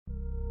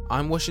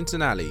I'm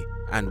Washington Ali,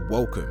 and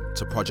welcome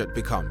to Project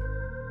Become,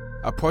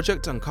 a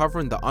project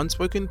uncovering the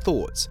unspoken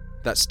thoughts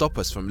that stop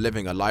us from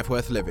living a life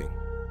worth living.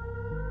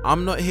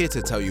 I'm not here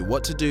to tell you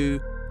what to do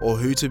or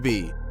who to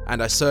be,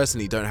 and I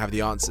certainly don't have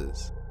the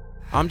answers.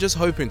 I'm just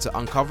hoping to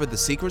uncover the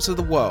secrets of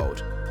the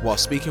world while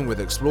speaking with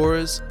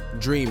explorers,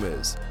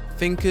 dreamers,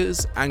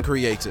 thinkers, and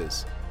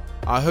creators.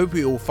 I hope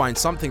we all find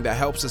something that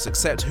helps us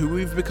accept who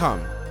we've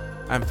become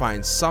and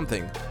find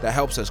something that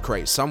helps us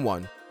create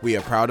someone we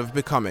are proud of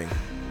becoming.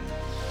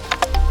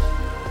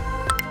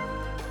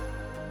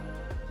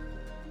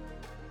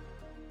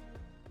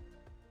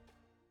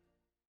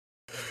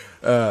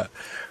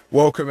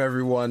 Welcome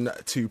everyone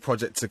to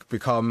Project to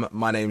Become.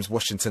 My name's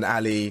Washington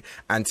Ali,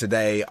 and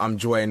today I'm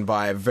joined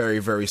by a very,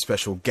 very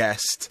special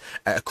guest,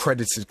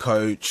 accredited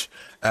coach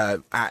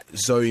at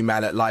Zoe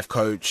Mallet, life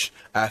coach,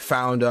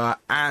 founder,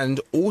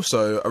 and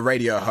also a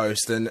radio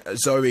host. And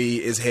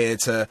Zoe is here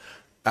to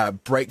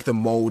break the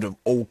mold of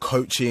all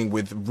coaching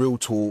with real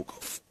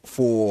talk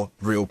for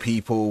real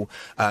people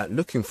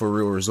looking for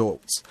real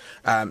results.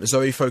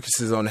 Zoe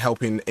focuses on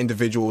helping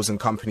individuals and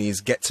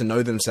companies get to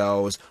know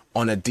themselves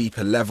on a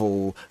deeper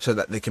level so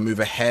that they can move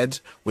ahead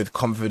with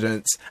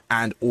confidence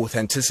and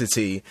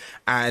authenticity.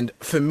 And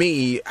for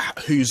me,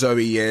 who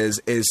Zoe is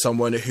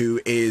someone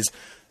who is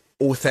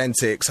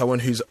authentic, someone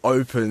who's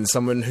open,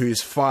 someone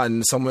who's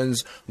fun,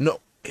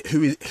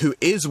 who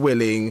is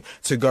willing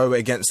to go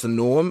against the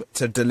norm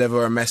to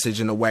deliver a message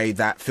in a way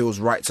that feels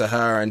right to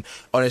her. And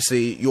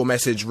honestly, your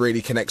message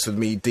really connects with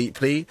me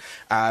deeply.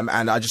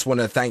 And I just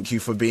want to thank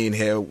you for being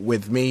here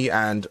with me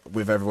and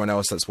with everyone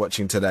else that's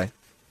watching today.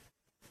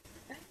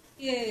 Thank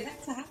you.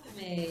 Thanks for having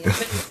me. I'm really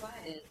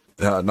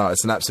excited. No,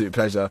 it's an absolute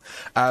pleasure.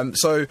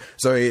 So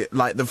Zoe,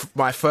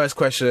 my first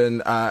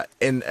question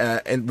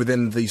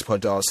within these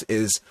podcasts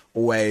is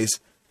always,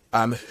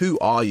 who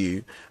are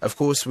you? Of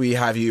course, we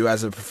have you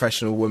as a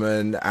professional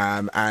woman,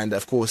 and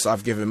of course,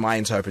 I've given my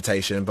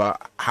interpretation.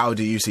 But how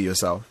do you see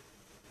yourself?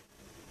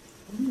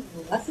 Ooh,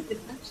 that's a good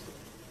question.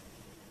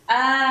 So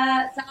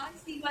I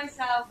see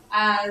myself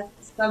as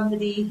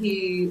somebody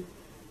who,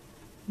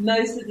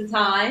 most of the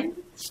time,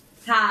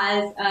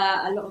 has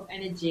a lot of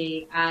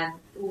energy and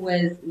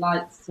always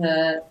likes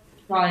to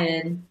try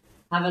and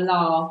have a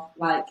laugh,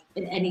 like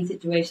in any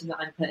situation that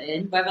I'm put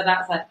in, whether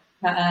that's like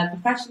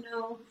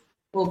professional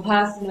or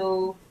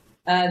personal.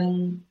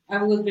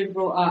 I've always been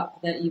brought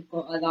up that you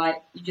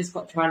just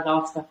got to try and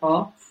laugh stuff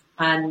off,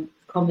 and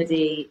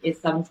comedy is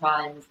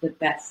sometimes the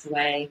best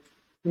way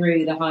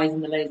through the highs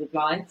and the lows of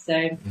life.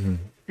 So I'm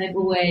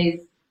always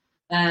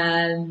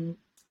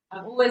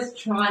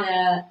trying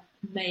to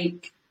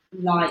make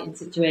light in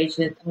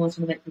situations. I'm always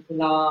trying to make people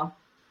laugh.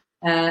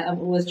 I'm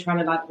always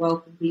trying to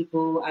welcome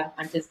people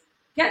and just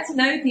get to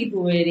know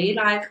people really.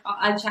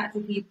 I chat to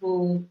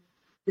people,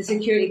 the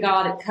security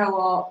guard at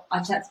Co-op. I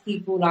chat to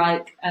people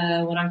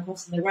when I'm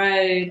crossing the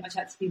road. I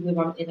chat to people if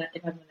I'm in a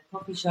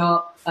coffee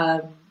shop.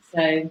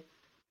 So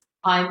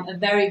I'm a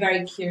very,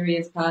 very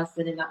curious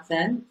person in that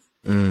sense.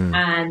 And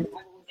I'm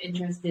always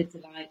interested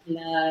to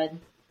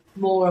learn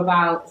more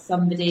about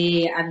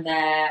somebody and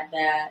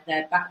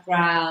their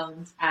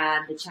background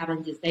and the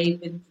challenges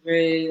they've been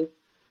through,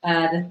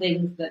 the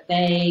things that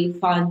they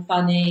find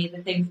funny,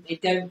 the things that they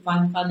don't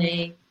find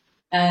funny.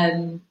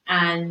 And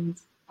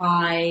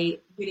I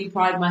really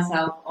pride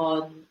myself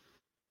on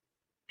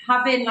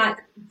having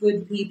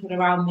good people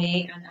around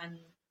me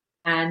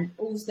and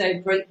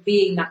also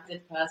being that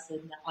good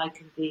person that I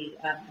can be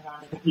around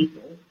other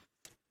people.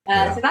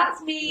 So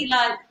that's me,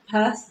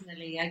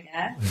 personally, I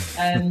guess.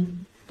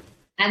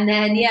 And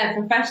then,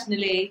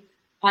 professionally,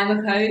 I'm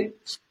a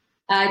coach.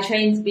 I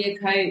trained to be a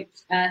coach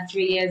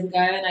 3 years ago,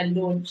 and I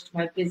launched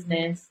my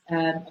business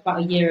about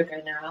a year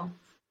ago now,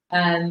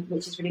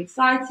 which is really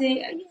exciting.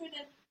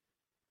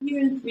 A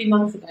year and 3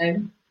 months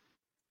ago.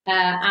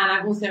 And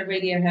I'm also a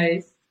radio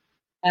host.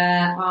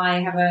 I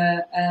have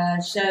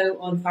a show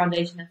on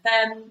Foundation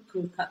FM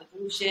called Cut the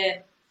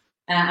Bullshit.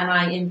 And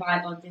I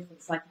invite on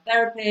different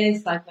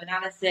psychotherapists,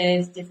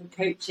 psychoanalysis, different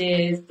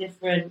coaches,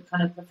 different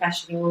kind of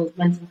professionals,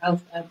 mental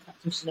health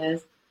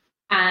practitioners.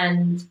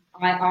 And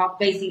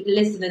basically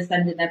listeners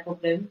send in their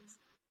problems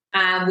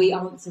and we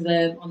answer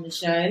them on the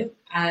show.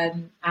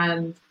 And I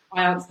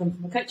answer them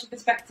from a coaching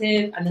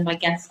perspective, and then my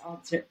guests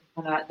answer it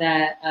from kind of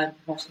their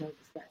professional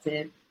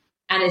perspective.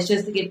 And it's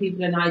just to give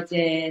people an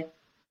idea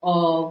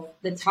of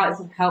the types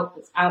of help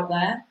that's out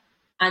there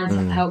and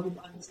to help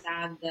people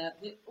understand that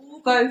we all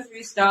go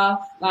through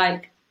stuff.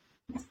 I've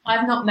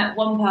not met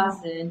one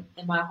person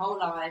in my whole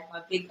life,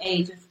 my big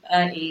age of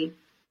 30,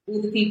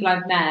 all the people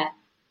I've met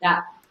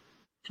that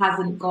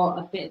hasn't got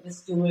a bit of a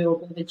story or a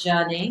bit of a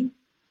journey.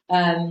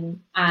 And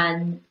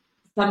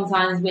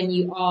sometimes when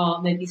you are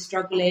maybe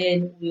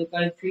struggling or you're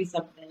going through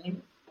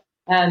something,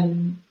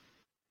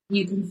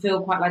 you can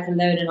feel quite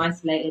alone and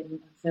isolated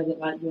and feel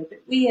that you're a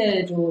bit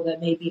weird, or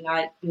that maybe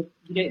you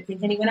don't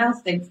think anyone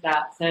else thinks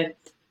that. So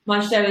my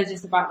show is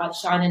just about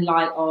shining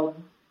light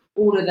on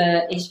all of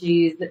the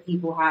issues that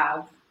people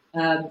have,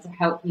 to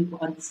help people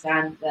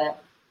understand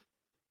that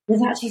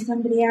there's actually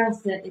somebody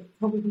else that is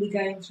probably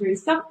going through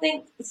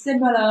something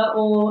similar,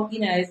 or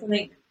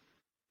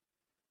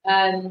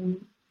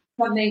um,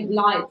 something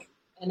like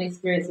an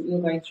experience that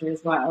you're going through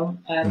as well.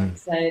 Mm.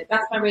 So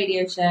that's my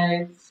radio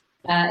show.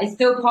 It's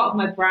still part of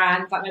my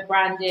brand. Like, my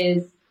brand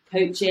is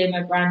coaching.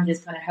 My brand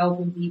is kind of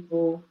helping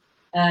people.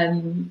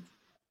 Um,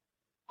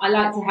 I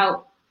like to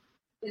help.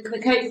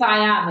 The coach that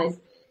I am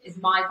is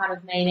my kind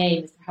of main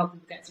aim is to help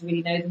people get to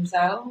really know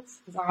themselves,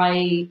 because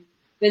I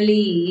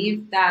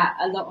believe that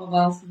a lot of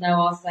us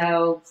know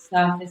ourselves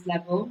surface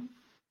level,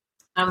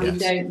 and we Yes.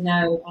 don't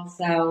know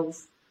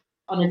ourselves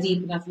on a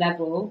deep enough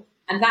level.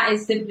 And that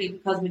is simply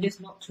because we're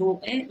just not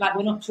taught it. Like,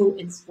 we're not taught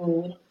in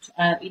school. We're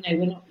not,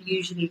 we're not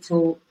usually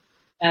taught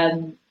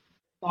um,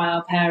 by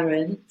our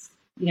parents.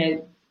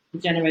 The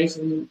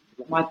generation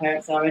that my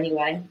parents are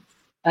anyway,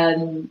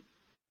 um,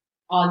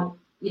 aren't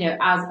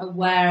as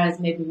aware as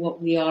maybe what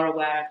we are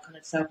aware of, kind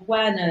of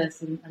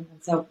self-awareness and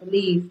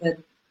self-belief,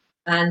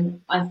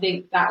 and I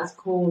think that has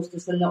caused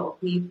just a lot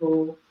of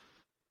people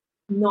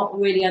not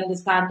really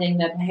understanding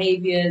their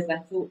behaviours,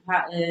 their thought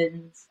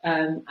patterns,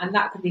 and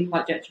that can be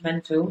quite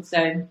detrimental.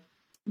 So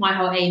my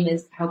whole aim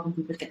is helping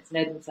people get to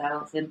know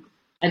themselves, and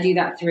I do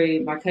that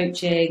through my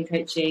coaching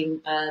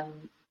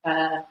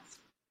uh,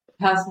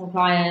 personal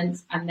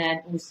clients, and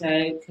then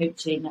also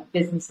coaching like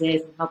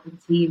businesses and helping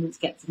teams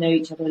get to know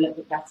each other a little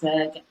bit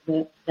better,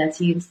 get their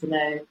teams to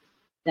know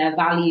their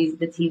values,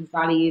 the team's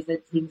values, the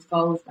team's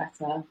goals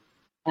better.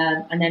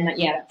 And then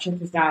that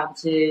trickles down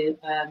to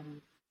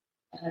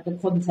the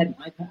content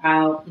I put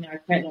out. I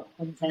create a lot of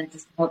content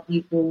just to help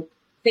people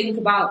think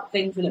about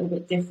things a little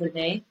bit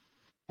differently.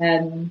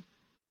 And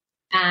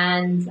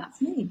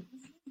that's me.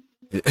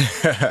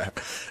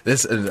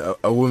 This a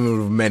woman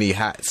with many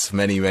hats,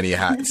 many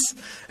hats.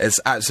 It's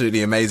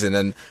absolutely amazing.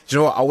 And do you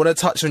know what? I want to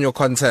touch on your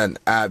content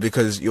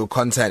because your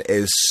content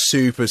is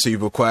super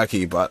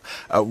quirky. But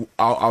I'm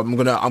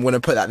gonna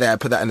put that there,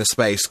 put that in the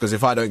space, because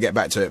if I don't get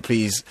back to it,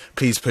 please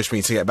push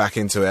me to get back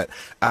into it.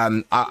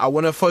 I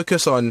want to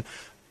focus on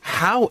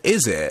how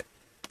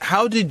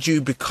did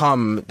you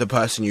become the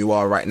person you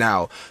are right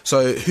now?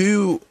 So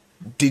who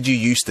did you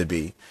used to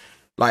be?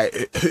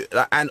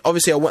 And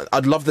obviously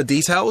I'd love the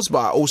details, but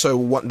I also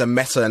want the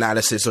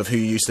meta-analysis of who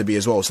you used to be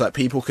as well, so that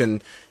people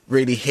can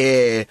really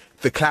hear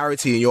the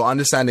clarity and your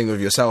understanding of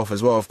yourself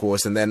as well, of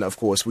course. And then, of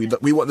course, we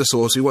want the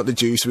source, we want the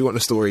juice, we want the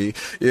story.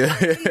 Yeah.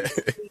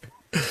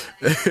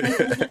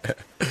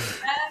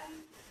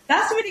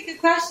 That's a really good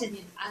question,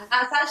 and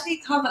that's actually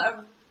come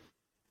at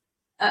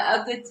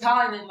a good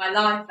time in my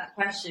life, that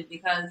question,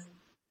 because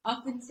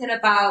up until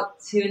about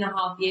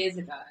 2.5 years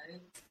ago,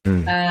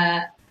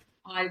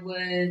 I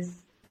was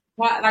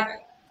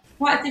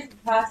quite a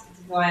different person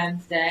to who I am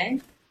today.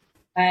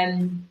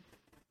 And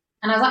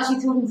I was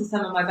actually talking to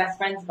some of my best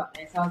friends about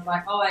this. I was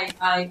like,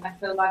 I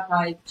feel like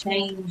I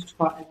changed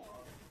quite a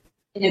lot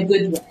in a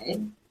good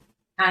way.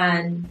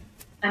 And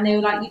they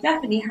were like, you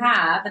definitely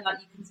have, and like,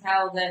 you can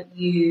tell that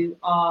you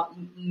are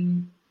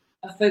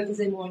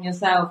focusing more on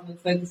yourself, and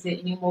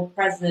you're more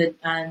present,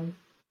 and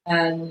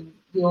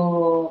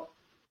you're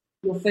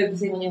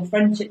focusing on your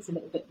friendships a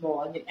little bit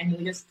more, and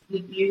you just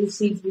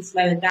seem to be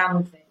slowing down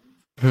with things.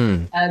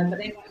 But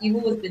they were like, you've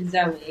always been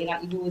Zoe,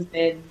 like I've always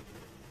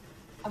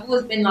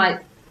been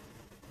like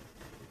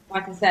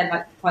I said,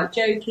 like quite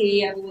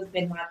jokey. I've always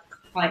been like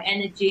high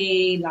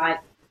energy, like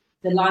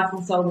the life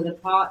and soul of the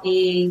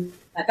party.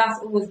 Like, that's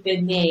always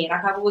been me.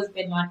 Like, I've always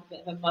been like a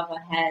bit of a mother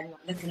hen,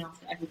 like looking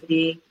after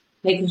everybody,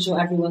 making sure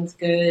everyone's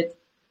good,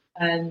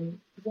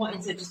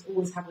 wanting to just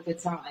always have a good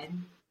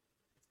time,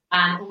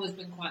 and always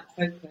been quite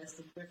focused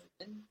and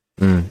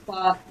driven.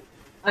 But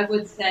I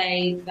would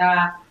say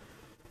that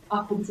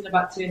up until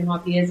about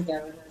 2.5 years ago,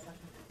 and there's like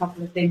a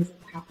couple of things that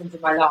happened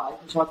in my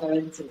life, which I'll go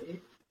into,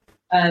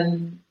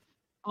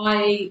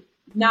 I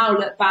now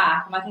look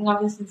back, and I think I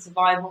was in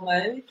survival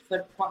mode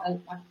for quite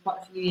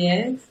a few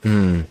years.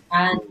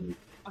 And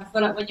I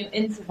feel like when you're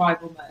in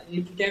survival mode,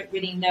 you don't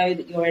really know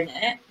that you're in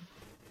it,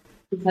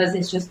 because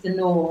it's just the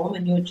norm,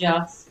 and you're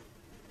just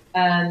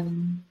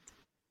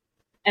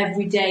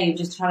every day you're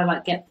just trying to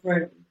like get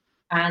through.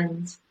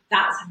 And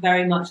that's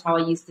very much how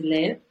I used to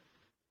live.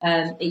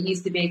 It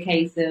used to be a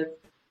case of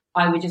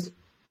I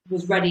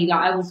was ready, like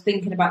I was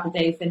thinking about the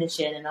day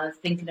finishing, and I was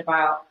thinking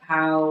about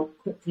how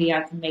quickly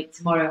I can make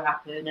tomorrow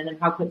happen, and then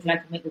how quickly I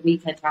can make the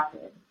weekend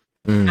happen.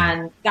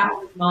 And that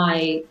was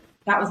my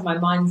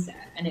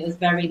mindset, and it was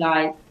very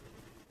like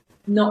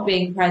not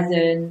being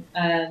present,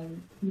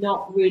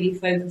 not really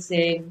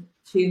focusing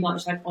too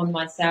much like on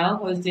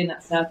myself. I was doing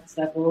that surface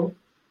level.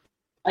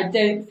 I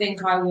don't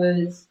think I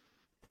was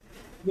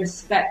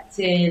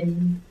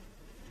respecting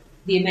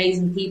the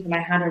amazing people I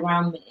had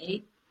around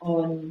me.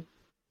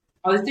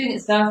 I was doing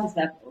it surface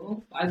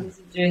level, but I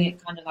wasn't doing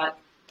it kind of like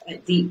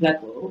at deep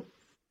level.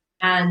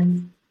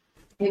 And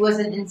it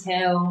wasn't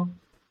until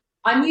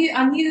I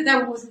knew that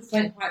there wasn't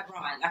something quite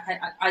right.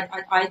 Like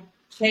I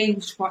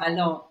changed quite a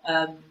lot.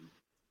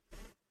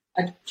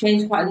 I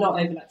changed quite a lot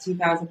over like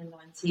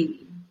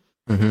 2019,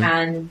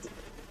 and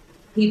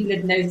people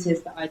had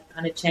noticed that I'd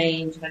kind of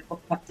changed, and I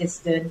got quite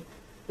distant.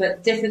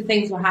 but different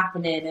things were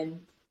happening. And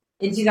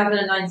in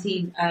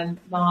 2019,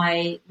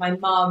 my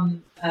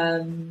mum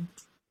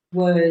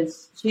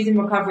she's in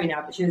recovery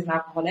now, but she was an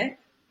alcoholic.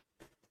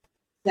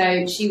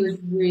 So she was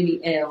really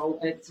ill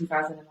over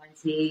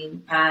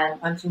 2019, and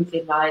I'm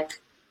talking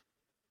like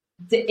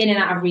in and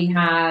out of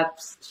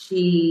rehabs.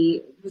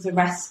 She was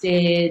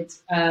arrested.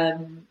 I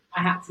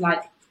had to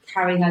like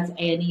carry her to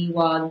A&E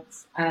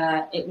once.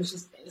 It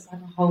was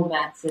like a whole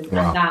mess, and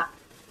that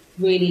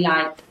really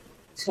like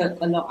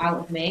took a lot out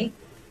of me.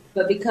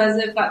 But because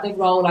of like the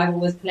role I've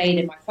always played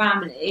in my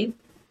family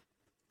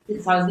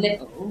since I was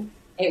little,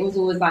 it was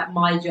always like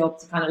my job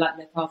to kind of like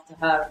look after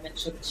her and make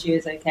sure that she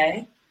was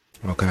okay.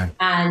 Okay.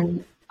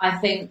 And I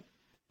think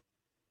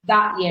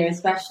that year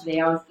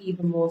especially, I was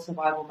even more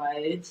survival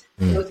mode.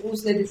 It was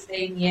also the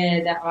same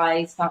year that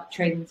I started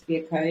training to be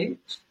a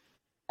coach.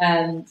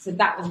 So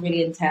that was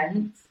really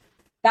intense.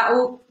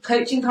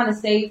 Coaching kind of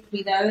saved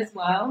me though as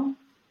well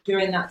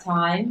during that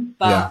time.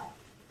 But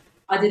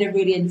I did a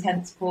really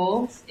intense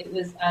course. It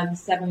was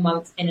 7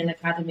 months in an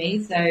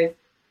academy. So, and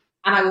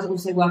I was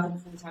also working a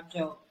full-time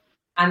job.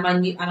 And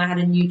I had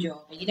a new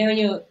job. And you know when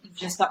you've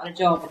just started a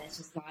job and it's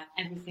just like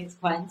everything's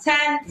quite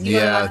intense. You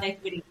got to like make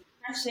really good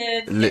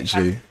impression.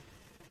 Literally.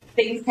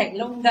 Things take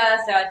longer.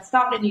 So I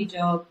started a new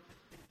job.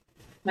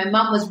 My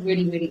mum was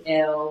really, really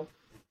ill.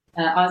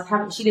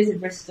 She lives in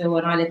Bristol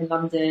and I live in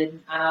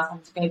London, and I was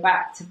having to go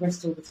back to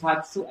Bristol all the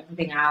time to sort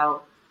everything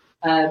out.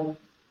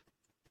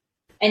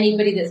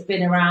 Anybody that's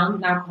been around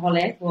an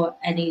alcoholic or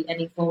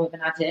any form of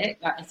an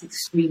addict, like, it's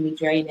extremely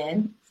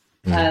draining.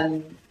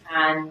 And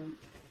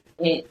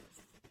it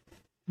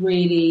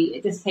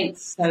just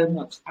takes so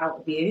much out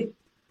of you.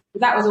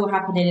 But that was all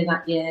happening in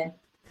that year.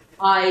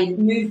 I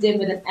moved in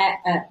with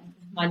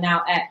my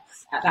now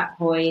ex at that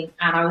point,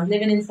 and I was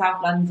living in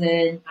South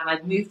London, and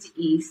I'd moved to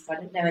East. I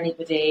didn't know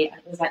anybody,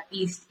 and it was like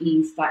East,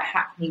 like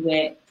Hackney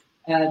Wick.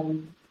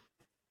 And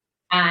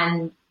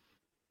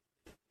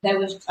there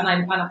was,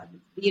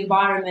 the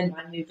environment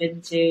I moved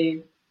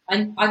into,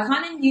 I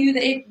kind of knew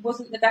that it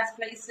wasn't the best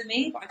place for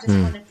me, but I just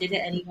kind of did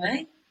it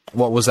anyway.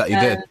 What was that you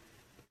did?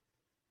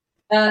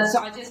 So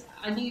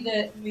I knew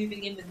that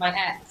moving in with my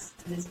ex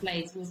to this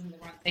place wasn't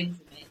the right thing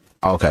for me.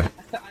 Okay. I kind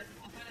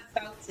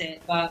of felt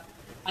it, but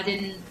I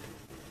didn't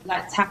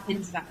like tap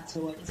into that at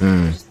all. I just do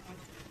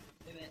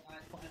it,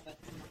 like whatever.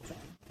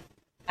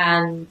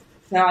 And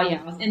so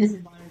I was in this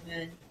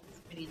environment. I was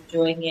really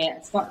enjoying it.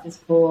 I started this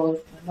course.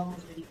 My mum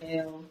was really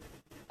ill.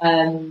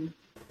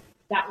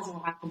 That was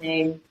all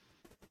happening,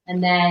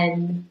 and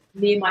then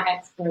me and my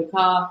ex broke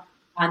up,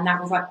 and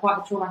that was like quite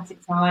a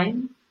traumatic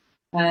time.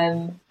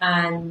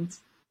 And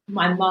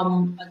my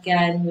mum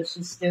again was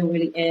just still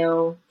really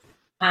ill,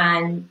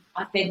 and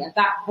I think at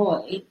that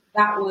point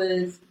that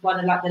was one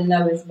of like the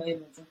lowest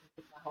moments of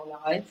my whole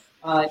life.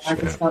 I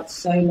just felt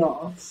so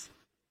lost.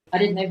 I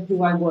didn't know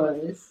who I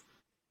was.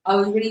 I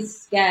was really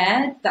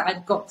scared that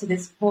I'd got to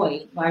this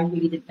point where I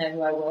really didn't know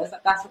who I was.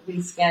 Like, that's what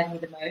really scared me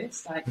the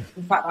most. Like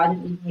the fact that I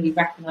didn't even really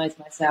recognise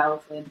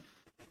myself. And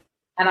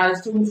I was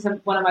talking to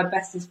one of my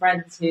bestest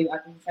friends who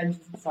I've been friends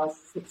with since I was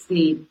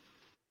 16.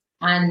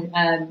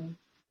 And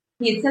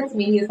he had said to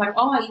me, he was like,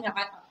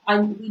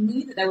 we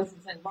knew that there was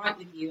something right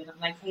with you. And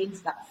I came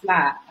to that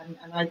flat and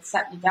I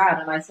sat you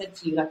down and I said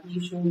to you, like, are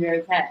you sure you're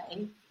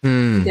okay?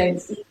 You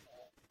don't see it.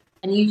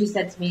 And you just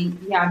said to me,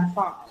 yeah, I'm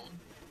fine.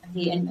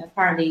 And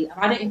apparently, and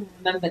I don't even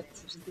remember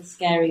this, which is the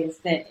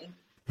scariest thing.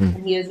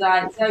 And he was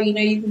like, so,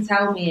 you can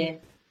tell me if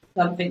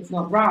something's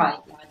not right.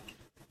 Like,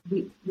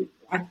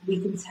 we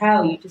can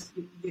tell you're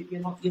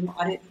not,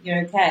 I don't think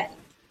you're okay.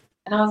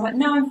 And I was like,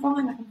 no, I'm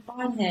fine. Like, I'm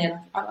fine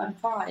here. Like, I'm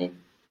fine.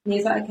 And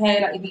he's like,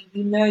 okay, like, if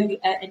you know if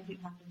anything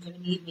happens or you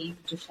need me, you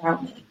can just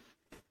shout me.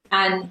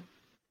 And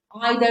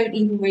I don't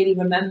even really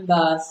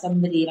remember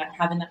somebody like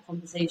having that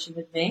conversation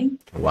with me.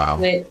 Wow.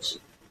 Which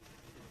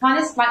kind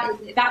of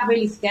like, that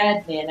really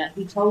scared me. And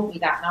he told me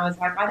that, and I was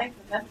like, I don't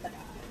remember that.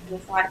 And he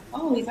was like,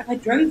 he's like, I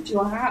drove to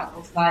your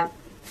house. Like,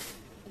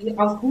 I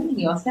was calling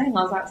you. I was saying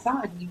I was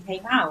outside and you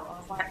came out.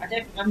 I was like, I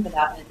don't remember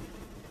that.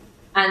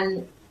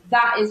 And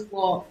that is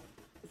what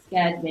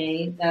scared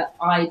me, that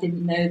I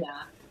didn't know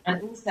that.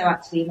 And also,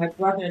 actually, my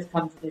brother has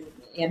come to visit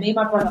me. And me and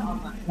my brother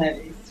aren't that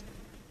close.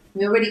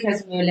 We were really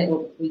close when we were little,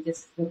 but we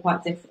just were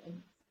quite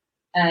different.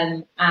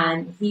 And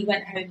he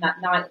went home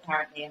that night,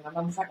 apparently, and my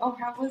mum was like, oh,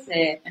 how was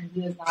it? And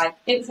he was like,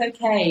 it was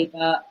okay,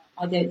 but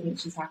I don't think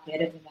she's happy. I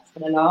don't think that's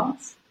going to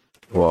last.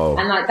 Whoa.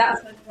 And, like,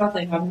 that's my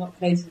brother who I'm not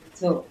close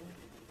with at all.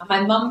 And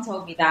my mum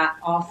told me that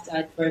after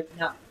I'd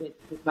broken up with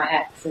my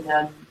ex. And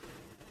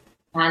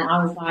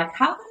I was like,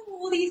 how come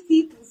all these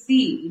people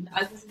seen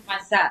I wasn't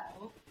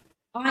myself?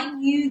 I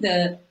knew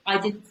that I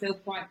didn't feel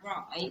quite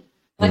right.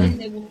 I didn't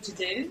know what to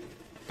do.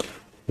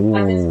 Ooh.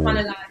 I just kind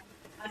of like,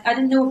 I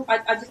didn't know, I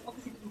just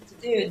obviously didn't know what to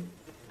do.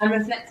 And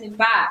reflecting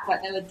back,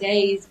 like, there were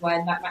days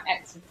when, like, my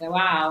ex would go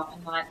out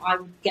and, like, I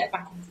would get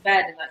back into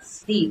bed and, like,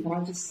 sleep, and I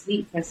would just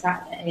sleep for a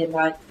Saturday, and,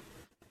 like,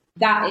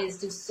 that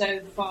is just so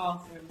far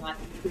from, like,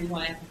 who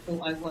I ever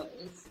thought I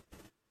was.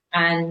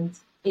 And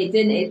it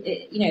didn't,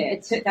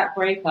 it took that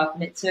breakup,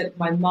 and it took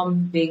my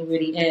mum being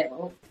really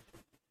ill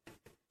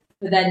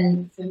but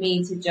then for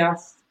me to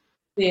just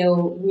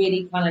feel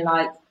really kind of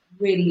like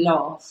really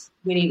lost,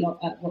 really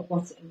lost at what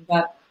bottom.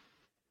 But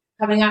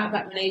coming out of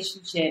that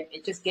relationship,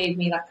 it just gave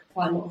me like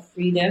quite a lot of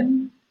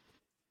freedom.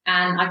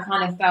 And I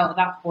kind of felt at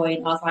that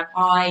point, I was like,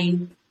 I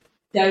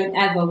don't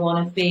ever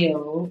want to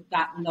feel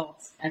that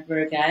loss ever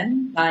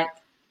again. Like,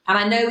 and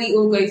I know we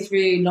all go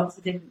through lots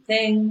of different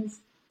things,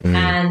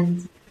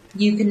 and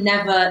you can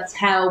never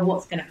tell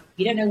what's going to happen.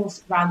 You don't know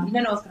what's around. You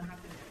don't know what's going to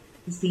happen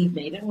this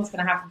evening. You don't know what's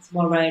going to happen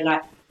tomorrow.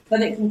 Like,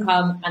 something can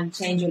come and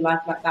change your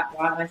life like that,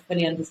 right? And I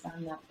fully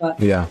understand that. But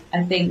Yeah.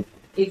 I think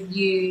if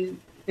you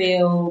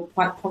feel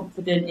quite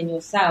confident in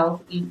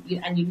yourself,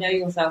 and you know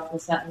yourself to a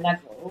certain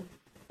level,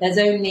 there's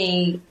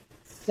only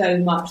so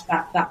much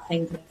that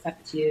thing can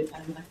affect you.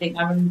 And I think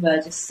I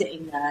remember just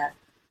sitting there,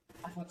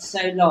 I felt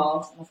so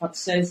lost and I felt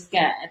so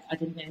scared. I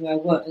didn't know who I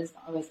was.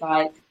 I was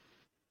like,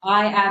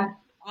 I am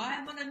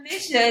on a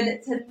mission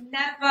to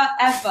never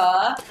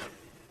ever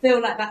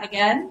feel like that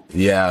again.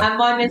 Yeah. And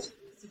my mission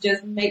was to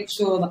just make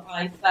sure that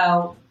I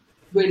felt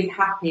really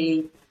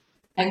happy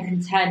and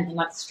content and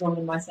like strong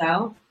in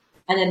myself.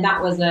 And then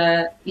that was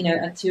a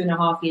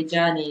 2.5 year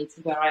journey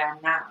to where I am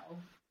now.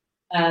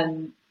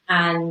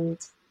 And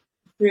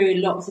through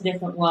lots of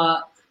different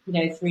work,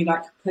 through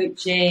like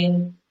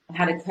coaching, I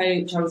had a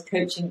coach, I was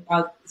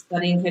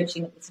studying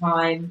coaching at the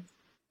time.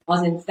 I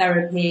was in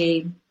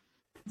therapy.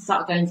 I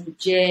started going to the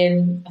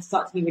gym. I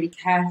started to be really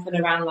careful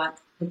around like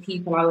the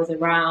people I was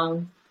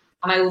around.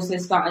 And I also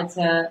started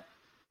to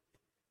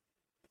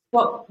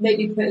stop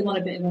maybe putting on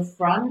a bit of a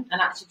front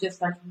and actually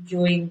just like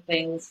enjoying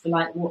things for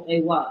like what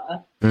they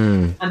were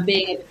and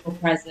being a bit more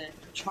present,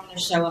 and trying to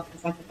show up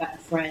as like a better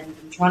friend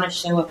and trying to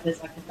show up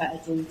as like a better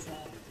daughter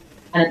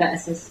and a better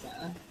sister.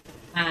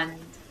 And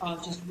I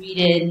was just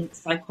reading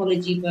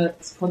psychology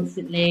books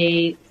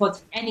constantly,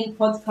 any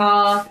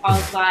podcast. I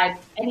was like,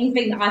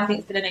 anything that I think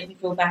is going to make me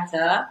feel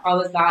better, I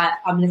was like,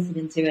 I'm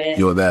listening to it.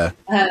 You're there.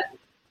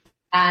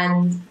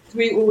 And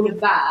through all of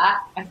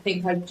that, I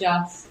think I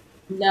just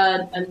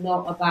learned a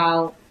lot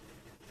about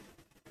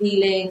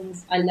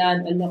feelings. I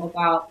learned a lot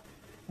about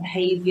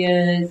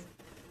behaviours.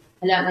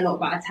 I learned a lot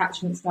about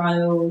attachment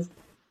styles.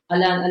 I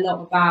learned a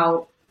lot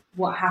about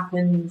what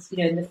happens,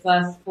 in the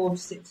first 4 to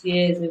 6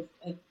 years of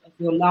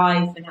your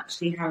life, and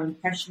actually how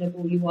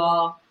impressionable you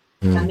are.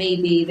 And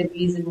maybe the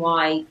reason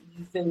why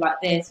you feel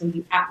like this or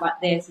you act like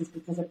this is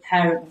because a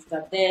parent has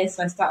done this.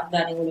 So I started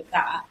learning all of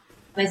that.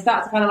 And I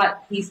started to kind of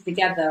like piece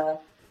together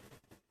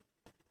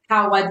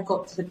how I'd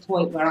got to the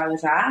point where I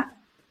was at.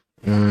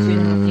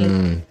 2.5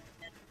 years.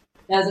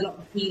 There's a lot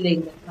of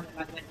healing that kind of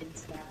like went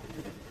into that.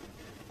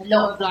 A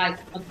lot of like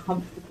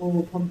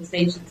uncomfortable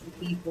conversations with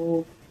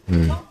people.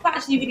 Not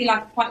actually really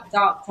like quite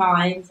dark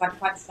times, like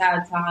quite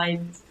sad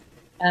times.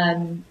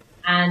 And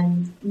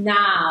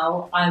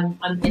now I'm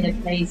in a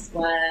place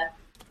where.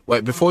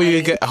 Wait, before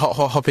you get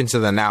hop into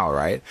the now,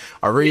 right?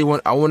 I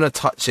want to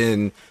touch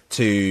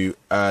into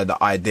the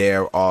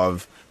idea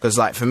of, because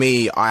like for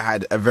me, I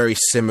had a very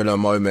similar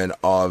moment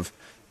of,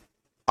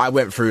 I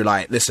went through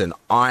like, listen,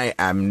 I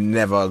am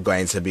never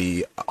going to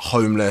be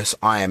homeless.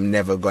 I am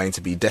never going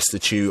to be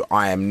destitute.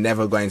 I am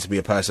never going to be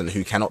a person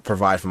who cannot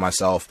provide for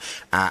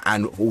myself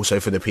and also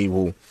for the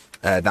people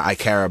that I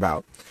care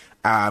about.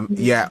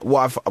 Yeah,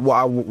 what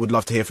I would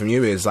love to hear from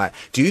you is like,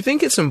 do you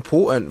think it's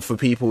important for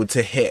people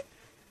to hit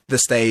the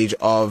stage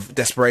of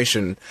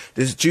desperation?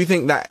 Do you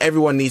think that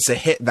everyone needs to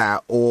hit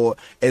that, or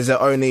is it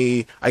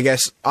only, I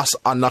guess, us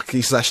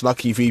unlucky /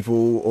 lucky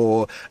people,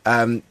 or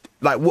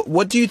like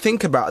what do you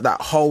think about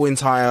that whole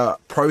entire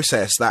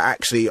process, that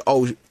actually,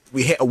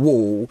 we hit a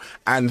wall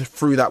and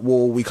through that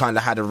wall we kind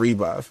of had a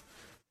rebirth?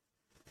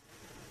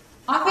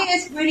 I think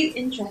it's really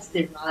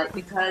interesting, right?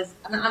 Because,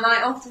 and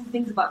I often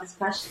think about this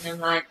question, I'm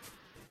like,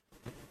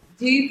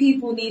 do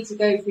people need to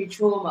go through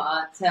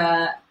trauma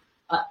to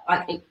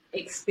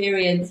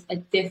experience a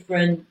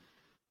different,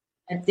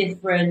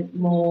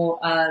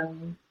 more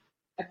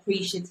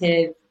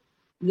appreciative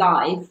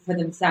life for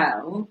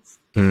themselves?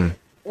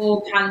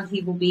 Or can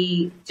people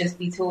just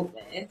be taught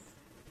this?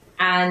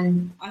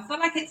 And I feel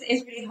like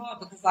it's really hard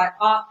because like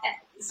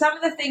some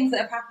of the things that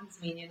have happened to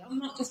me,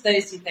 not just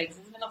those two things,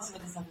 there's not some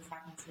of the stuff that's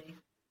happened to me.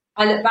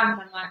 I look back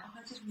and I'm like,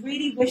 I just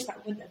really wish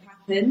that wouldn't have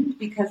happened,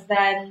 because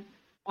then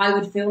I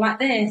would feel like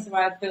this or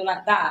I would feel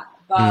like that.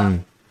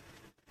 But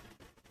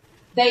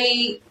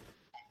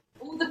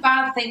all the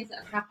bad things that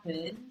have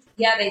happened,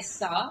 yeah, they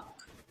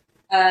suck.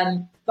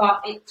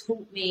 But it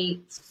taught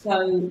me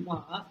so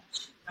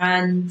much.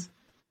 And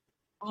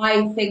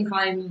I think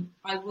I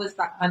was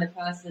that kind of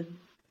person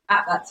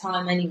at that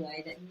time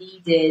anyway, that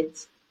needed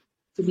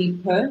to be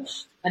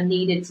pushed and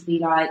needed to be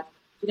like,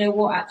 you know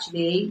what,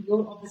 actually,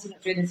 you're obviously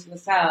not doing this for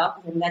yourself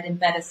and led in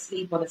bed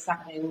asleep on a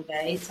Saturday all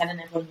day, telling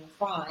everyone you're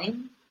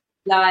fine.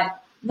 Like,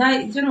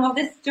 no, do you know what,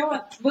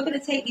 we're going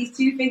to take these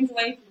two things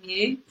away from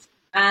you,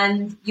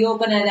 and you're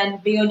going to then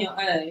be on your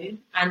own,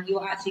 and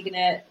you're actually going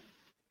to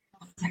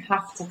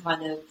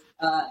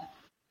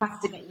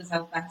have to get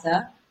yourself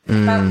better.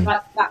 I felt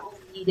like that was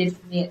needed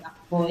for me at that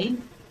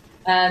point.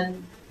 I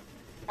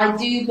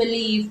do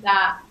believe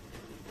that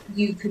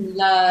you can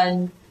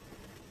learn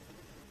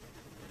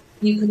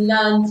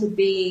to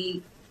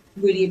be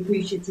really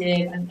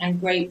appreciative and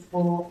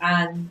grateful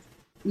and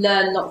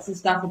learn lots of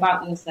stuff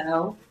about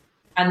yourself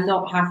and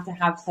not have to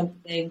have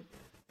something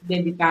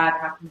maybe bad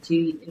happen to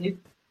you.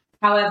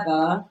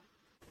 However,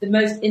 the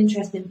most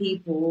interesting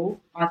people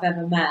I've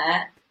ever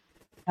met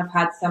have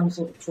had some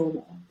sort of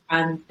trauma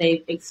and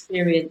they've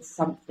experienced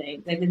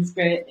something. They've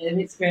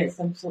experienced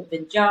some sort of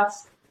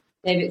injustice.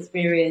 They've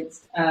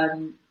experienced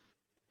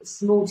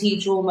small T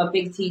trauma,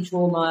 big T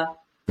trauma.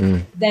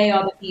 They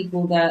are the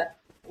people that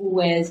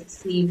always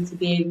seem to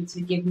be able to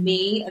give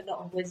me a lot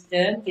of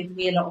wisdom, give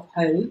me a lot of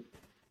hope,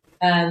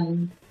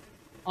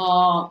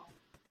 are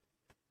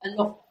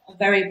are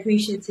very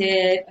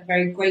appreciative, are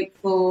very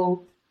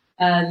grateful,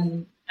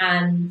 and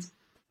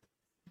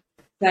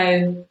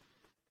so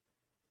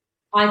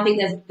I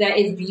think there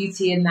is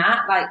beauty in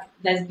that. Like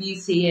there's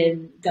beauty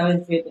in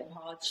going through a bit of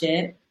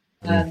hardship.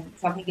 So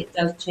I think it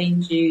does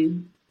change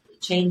you.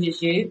 It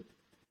changes you.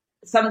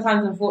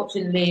 Sometimes,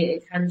 unfortunately,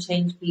 it can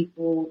change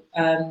people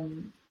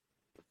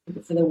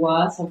for the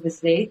worse,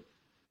 obviously.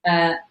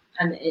 And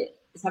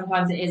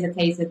sometimes it is a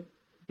case of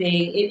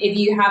being, if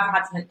you have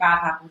had something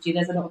bad happen to you,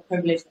 there's a lot of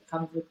privilege that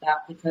comes with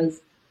that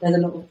because there's a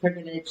lot of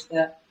privilege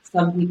that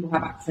some people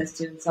have access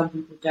to and some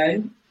people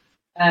don't.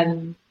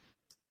 But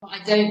I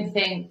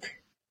think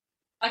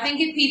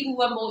if people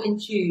were more in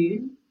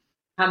tune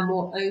and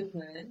more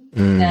open,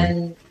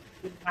 then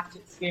we'd have to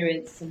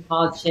experience some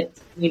hardship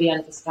to really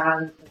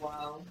understand the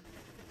world.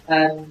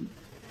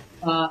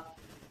 But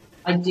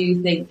I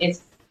do think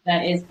if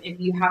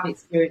you have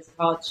experienced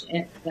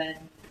hardship, then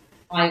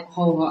I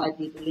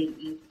wholeheartedly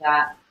believe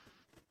that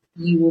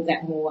you will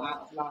get more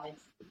out of life.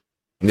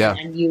 Yeah.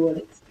 And you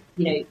will,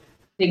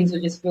 things will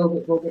just feel a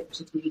bit more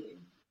richer to you.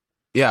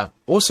 Yeah,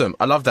 awesome.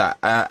 I love that.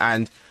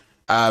 I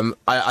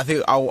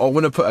think I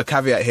want to put a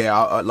caveat here.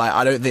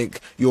 I don't think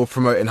you're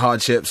promoting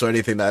hardships or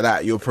anything like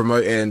that. You're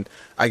promoting,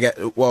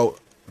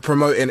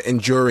 promoting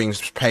enduring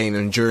pain,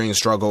 enduring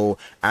struggle,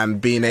 and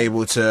being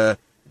able to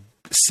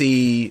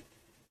see,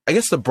 I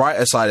guess, the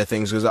brighter side of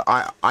things. Because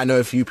I know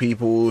a few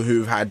people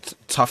who've had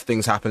tough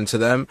things happen to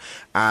them,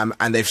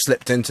 and they've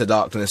slipped into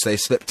darkness. They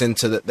slipped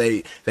into that.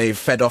 They've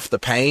fed off the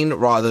pain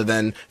rather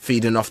than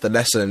feeding off the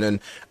lesson. And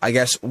I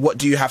guess, what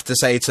do you have to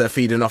say to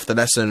feeding off the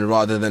lesson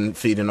rather than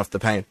feeding off the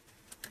pain?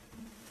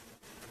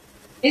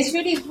 It's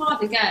really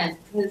hard again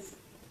because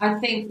I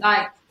think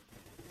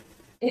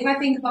if I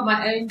think about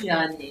my own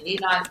journey,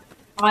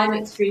 I'm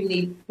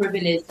extremely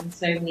privileged in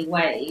so many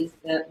ways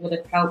that would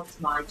have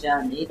helped my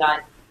journey.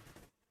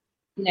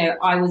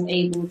 I was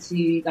able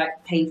to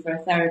pay for a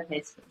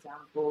therapist, for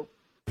example.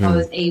 I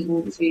was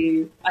able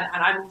to, and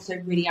I'm also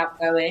really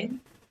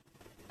outgoing.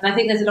 And I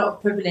think there's a lot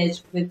of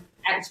privilege with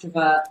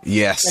extroverts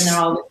than there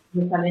are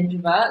with some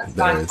introverts.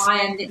 I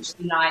am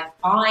literally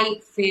I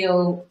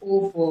feel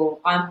awful.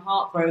 I'm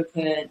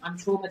heartbroken. I'm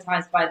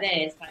traumatized by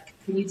this.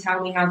 Can you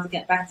tell me how to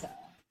get better?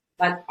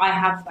 I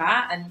have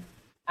that,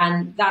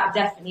 and that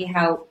definitely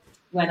helped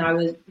when I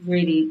was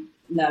really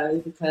low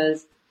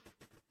because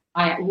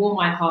I wore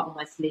my heart on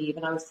my sleeve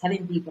and I was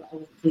telling people I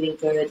wasn't feeling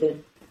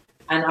good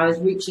and I was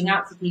reaching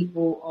out to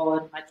people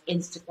on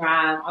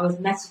Instagram. I was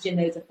messaging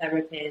loads of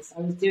therapists.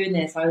 I was doing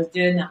this. I was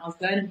doing that. I was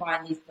going and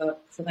buying these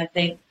books. And I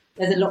think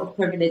there's a lot of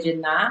privilege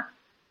in that.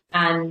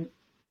 And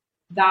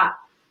that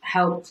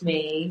helped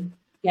me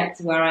get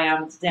to where I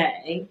am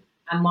today.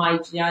 And my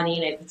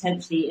journey,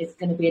 potentially is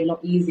going to be a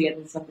lot easier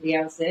than somebody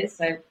else's.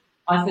 So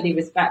I fully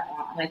respect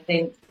that. And I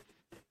think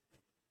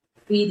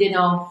feeding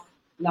off,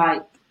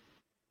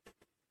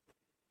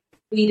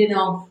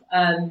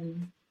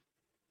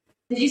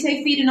 did you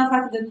say feeding off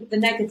the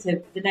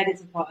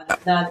negative part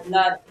of that?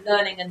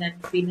 Learning and then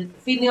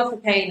feeding off the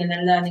pain and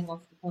then learning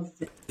off the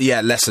positive.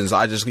 Yeah, lessons.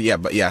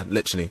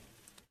 Literally.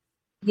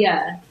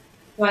 Yeah.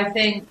 So I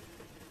think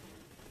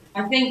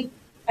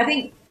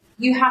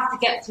you have to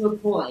get to a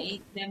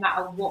point, no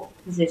matter what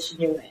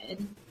position you're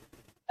in,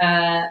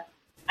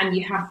 and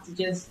you have to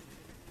just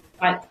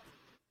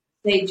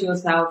say to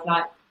yourself,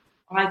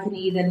 I can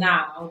either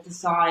now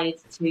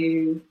decide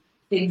to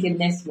think in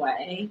this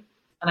way,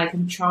 and I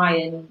can try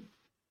and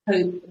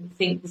hope and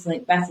think for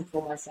something better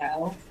for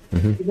myself.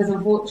 Because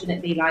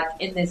unfortunately,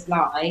 in this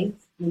life,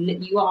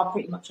 you are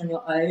pretty much on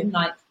your own.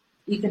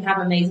 You can have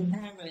amazing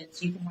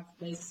parents, you can have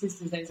loads of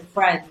sisters, loads of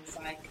friends.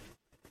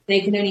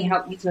 They can only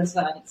help you to a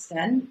certain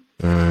extent,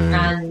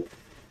 and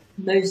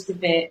most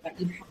of it,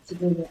 you have to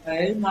do on your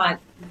own.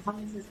 You come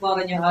into this world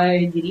on your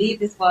own, you leave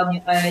this world on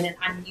your own,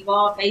 and you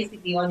are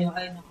basically on your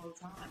own the whole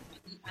time.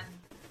 And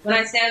when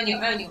I say on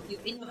your own,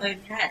 you're in your own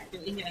head,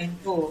 you're in your own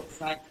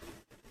thoughts.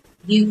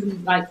 You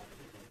can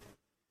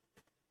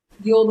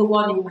you're the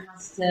one who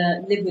has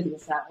to live with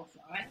yourself,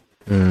 right?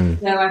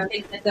 So I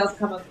think there does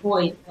come a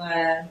point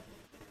where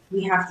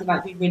we have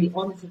to be really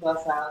honest with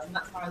ourselves, and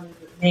that's how I was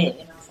with me.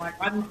 And I was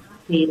I'm not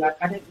happy.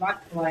 I don't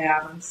like who I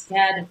am. I'm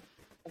scared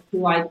of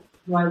who I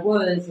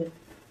was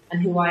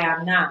and who I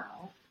am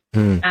now.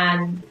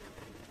 And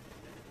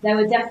there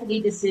were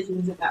definitely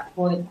decisions at that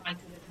point I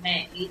could have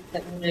made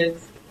that would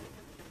have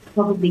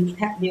probably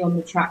kept me on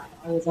the track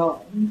that I was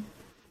on.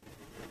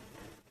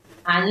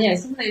 And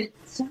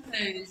some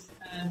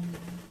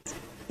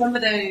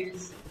of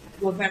those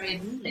were very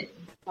appealing.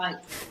 Like,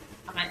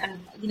 and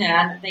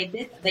I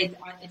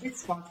did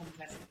spark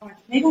interest. Like,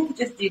 maybe I could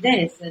just do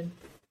this,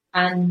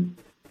 and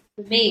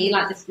for me,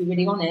 like, just to be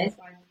really honest,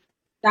 like,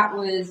 that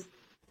was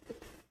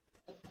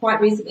quite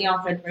recently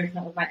after I'd broken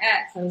up with my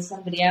ex. There was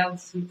somebody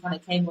else who kind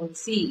of came on the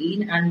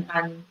scene, and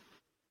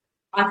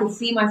I could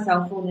see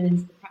myself falling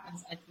into the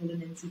patterns I'd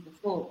fallen into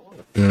before.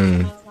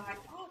 And I was like,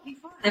 oh, it'd be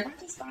fine if I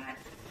just like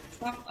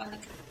start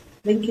like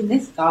linking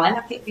this guy,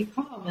 like it'd be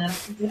calm,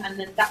 and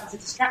then that was a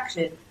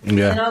distraction.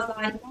 Yeah. And I was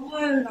like,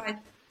 oh, like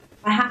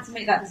I had to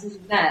make that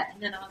decision there.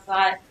 And then I was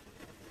like,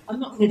 I'm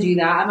not going to do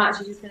that. I'm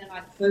actually just going to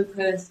like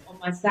focus on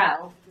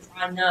myself, because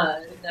I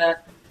know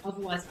that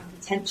otherwise I'm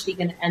potentially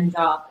going to end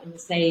up in the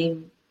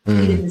same,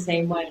 feeling the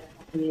same way in a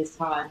couple of years'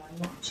 time. I'm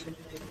not actually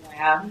going to know who I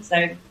am.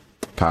 So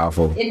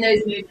Powerful. in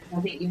those moments, I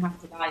think you have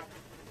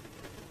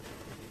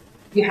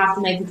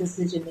to make a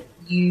decision that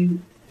you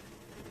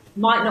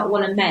might not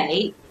want to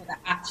make, but that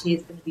actually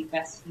is going to be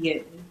best for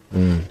you.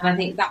 And I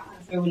think that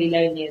can feel really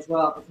lonely as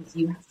well, because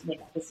you have to make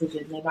that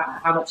decision no matter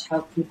how much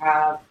help you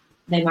have,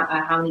 no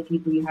matter how many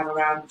people you have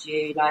around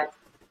you. Like,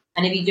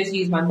 and if you just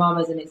use my mum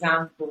as an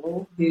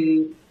example,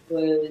 who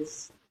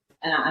was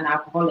an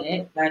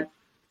alcoholic, like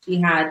she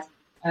had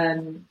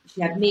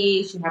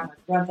me, she had my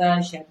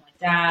brother, she had my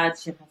dad,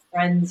 she had my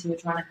friends who were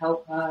trying to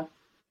help her.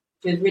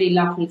 She was really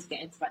lucky to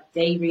get into like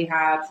day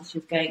rehab, so she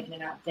was going in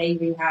and out of day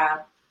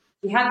rehab.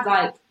 She had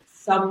like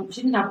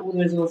she didn't have all the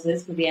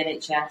resources for the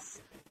NHS.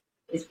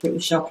 It's pretty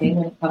shocking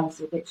when it comes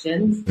to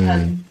addictions.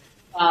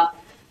 But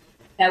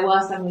there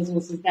were some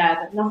resources there,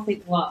 but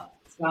nothing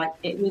worked. Like,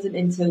 it wasn't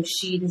until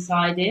she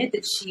decided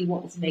that she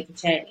wanted to make a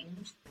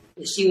change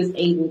that she was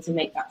able to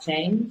make that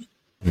change.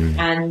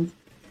 And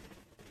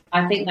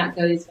I think that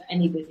goes for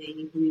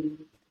anybody who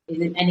is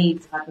in any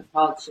type of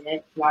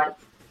hardship. Like,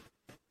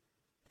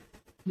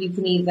 you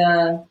can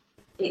either,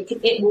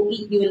 it will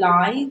eat you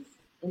alive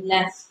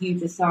unless you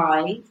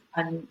decide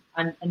and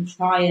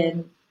try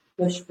and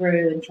push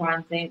through and try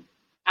and think,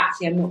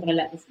 actually, I'm not going to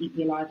let this eat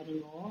me alive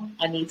anymore.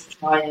 I need to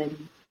try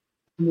and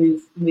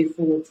move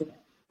forward to it.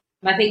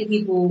 And I think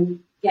people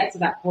get to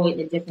that point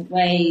in different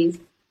ways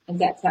and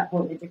get to that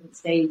point in different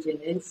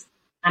stages,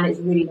 and it's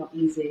really not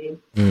easy.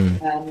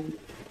 Some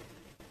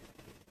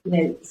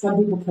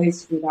people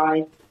coast through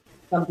life,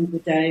 some people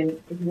don't.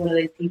 If you're one of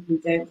those people who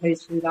don't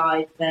coast through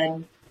life,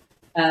 then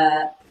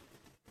I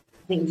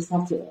think you just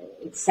have to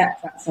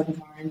accept that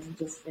sometimes and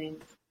just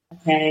think,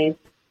 okay,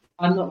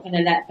 I'm not going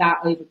to let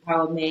that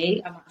overpower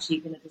me. I'm actually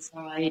going to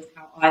decide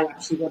how I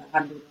actually want to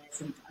handle this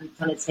and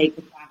kind of take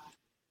it back,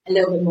 a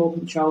little bit more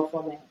control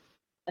from it.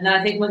 And then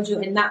I think once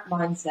you're in that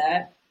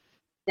mindset,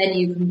 then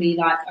you can be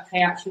like,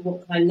 okay, actually,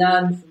 what can I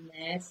learn from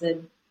this?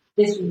 And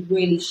this was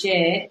really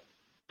shit,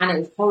 and it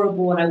was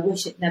horrible, and I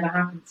wish it never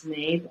happened to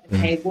me. But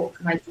okay, what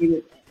can I do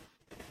with it?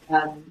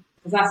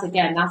 Because that's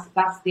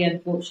the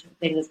unfortunate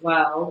thing as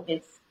well.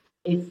 If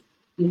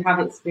you have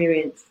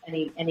experienced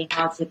any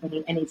hardship,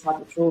 any type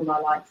of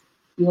trauma, like,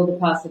 you're the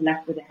person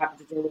left with it, having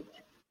to deal with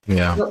it.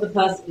 Yeah. Not the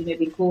person who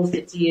maybe caused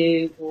it to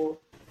you, or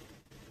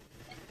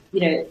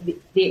the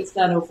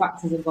external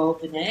factors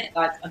involved in it.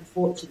 Like,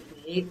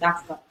 unfortunately,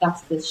 that's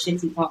the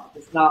shitty part of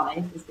this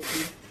life, is that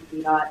you have to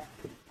be like,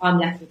 I'm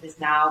left with this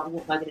now, and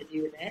what am I going to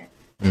do with it?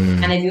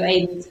 And if you're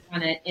able to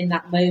kind of, in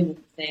that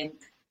moment, think,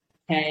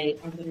 okay,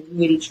 I'm going to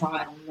really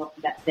try and not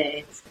let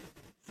this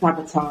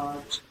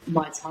sabotage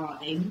my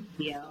time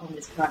here on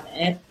this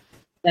planet,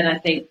 then I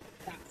think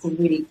that's a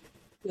really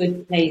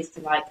good place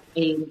to like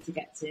aim to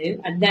get to.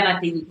 And then I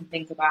think you can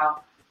think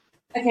about,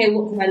 okay,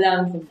 what can I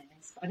learn from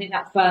this? I think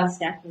that first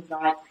step is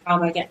like, how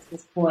do I get to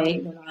this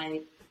point when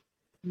I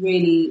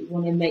really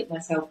want to make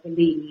myself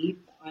believe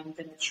that I'm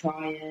going to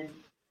try and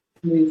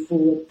move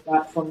forward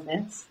from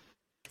this.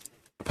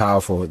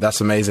 Powerful.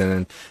 That's amazing.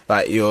 And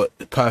like, your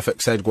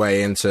perfect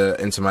segue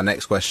into my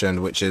next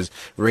question, which is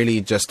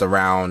really just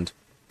around,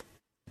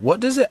 what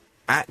does it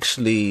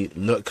actually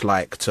look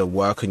like to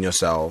work on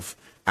yourself?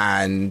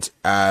 And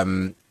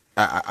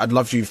I'd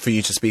love for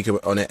you to speak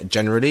on it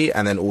generally,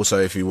 and then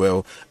also, if you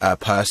will,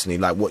 personally,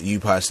 like what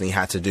you personally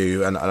had to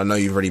do. And I know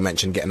you've already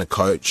mentioned getting a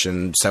coach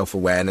and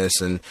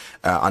self-awareness and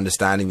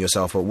understanding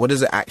yourself, but what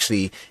does it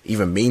actually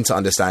even mean to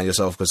understand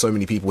yourself? Because so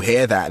many people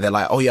hear that, they're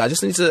like, oh yeah, I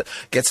just need to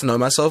get to know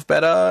myself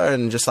better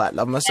and just like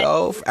love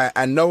myself,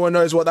 and no one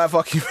knows what that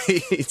fucking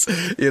means,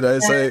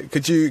 so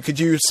could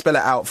you spell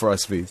it out for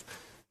us, please?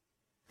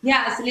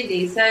 Yeah,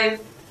 absolutely. So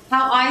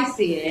how I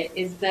see it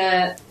is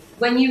that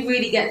when you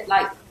really get to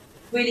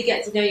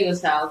know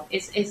yourself,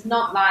 it's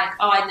not like,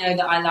 oh, I know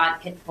that I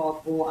like hip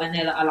hop, or I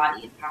know that I like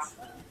eating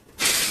pasta.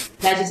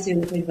 They're just two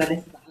of the things I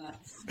listen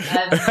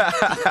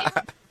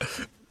to.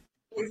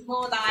 It's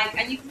more like,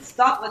 and you can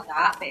start with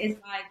that, but it's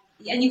like,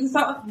 and you can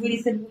start with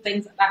really simple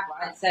things like that,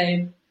 right?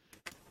 So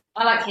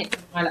I like hip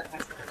hop, I like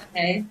pasta.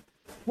 Okay,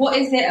 what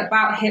is it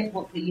about hip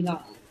hop that you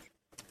like?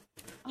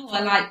 Oh, I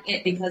like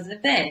it because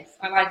of this.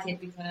 I like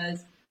it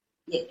because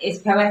it's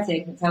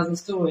poetic and it tells a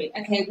story.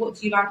 Okay, what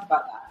do you like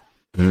about that?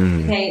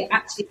 Okay,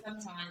 actually,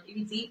 sometimes if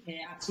you deep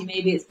it, actually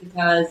maybe it's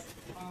because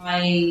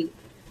I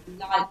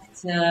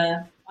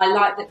I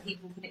like that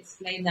people can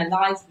explain their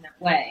lives in that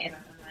way, and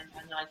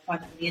I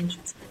find that really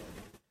interesting.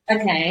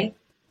 Okay,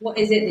 what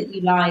is it that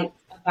you like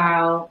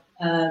about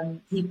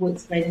people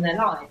explaining their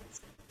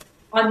lives?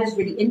 I'm just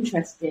really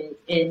interested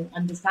in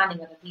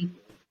understanding other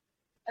people.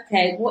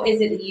 Okay, what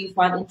is it that you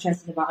find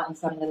interesting about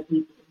understanding other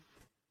people?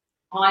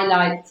 I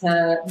like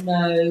to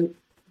know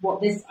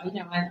what this,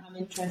 I'm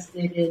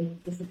interested in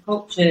different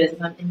cultures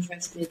and I'm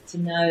interested to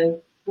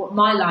know what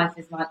my life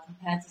is like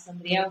compared to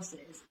somebody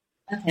else's.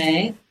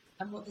 Okay,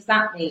 and what does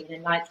that mean?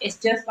 And like, it's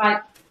just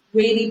like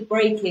really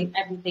breaking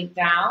everything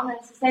down. And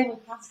it's the same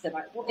with pasta.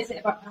 Like, what is it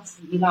about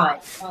pasta that you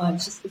like? Oh,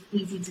 it's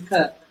easy to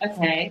cook.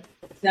 Okay,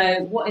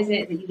 so what is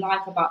it that you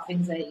like about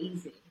things that are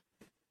easy?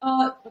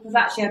 Oh, because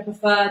actually I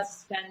prefer to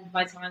spend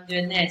my time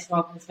doing this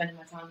rather than spending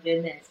my time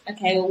doing this.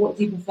 Okay, well, what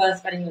do you prefer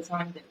spending your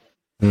time doing?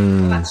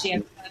 Well, actually, I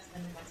prefer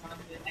spending my time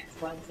doing X,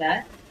 Y, and Z.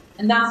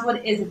 And that's what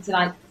it is, to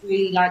like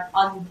really like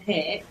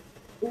unpick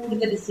all of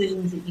the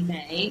decisions that you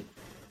make,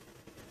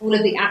 all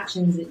of the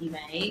actions that you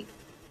make,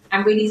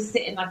 and really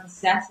sit and like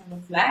assess and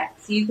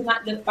reflect. So you can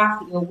like look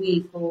back at your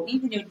week or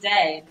even your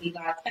day and be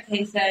like,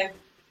 okay, so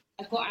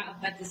I got out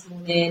of bed this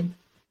morning,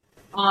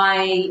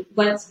 I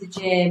went to the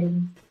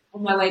gym.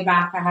 On my way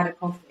back, I had a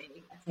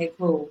coffee. Okay,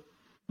 cool.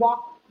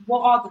 What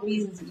are the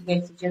reasons that you go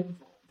to the gym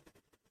for?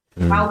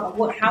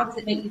 How does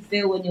it make you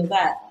feel when you're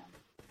there?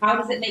 How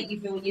does it make you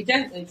feel when you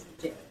don't go to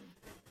the gym?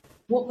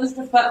 What was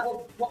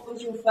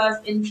your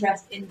first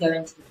interest in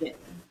going to the gym?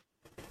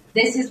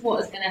 This is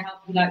what is going to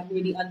help you like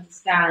really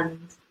understand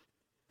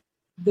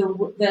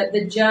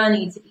the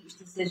journey to each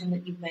decision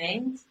that you've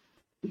made,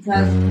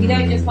 because we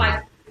don't just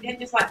like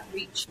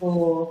reach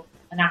for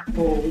an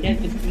apple. We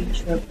don't just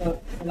reach for a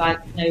book for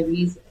like no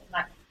reason.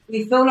 Like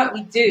we feel like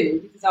we do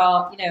because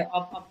our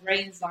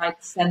brains like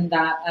send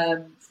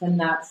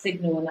that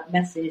signal and that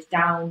message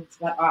down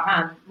to like our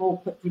hand more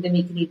quickly than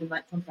we can even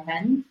like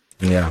comprehend.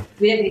 Yeah.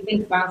 We don't really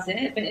think about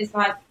it, but it's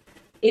like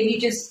if you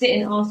just sit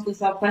and ask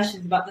yourself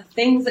questions about the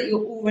things that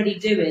you're already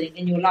doing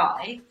in your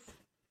life,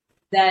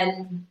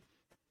 then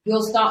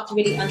you'll start to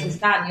really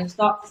understand. You'll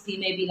start to see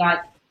maybe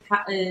like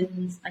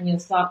patterns, and you'll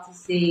start to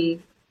see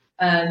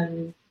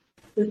certain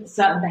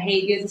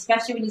behaviours,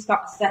 especially when you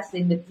start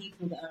assessing the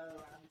people that are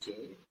around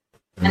you.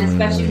 And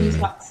especially when you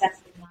start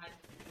assessing, like,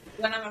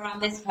 when I'm around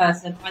this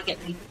person, I get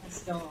really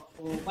pissed off.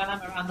 Or when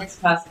I'm around this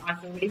person, I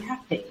feel really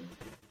happy.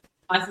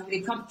 I feel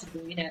really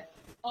comfortable, and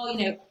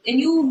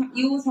you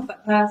always have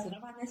that person.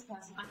 Around this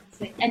person, I can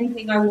say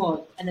anything I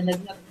want. And then there's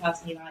another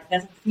person you're like,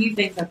 there's a few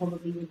things I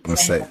probably wouldn't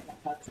say about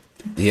that person.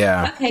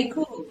 Yeah. Okay,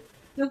 cool.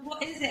 So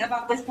what is it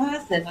about this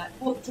person? Like,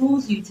 what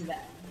draws you to them?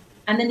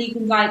 And then you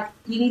can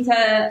you need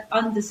to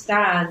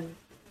understand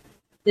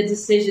the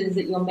decisions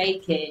that you're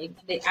making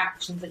and the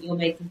actions that you're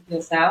making for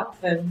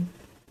yourself. And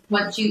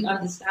once you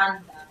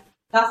understand that,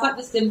 that's like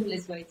the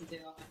simplest way to do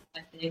it,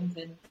 I think.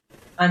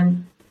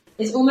 And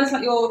it's almost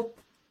like you're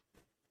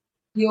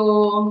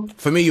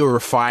for me, you're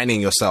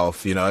refining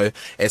yourself,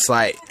 it's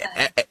like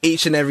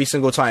each and every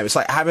single time. It's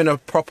like having a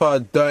proper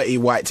dirty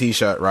white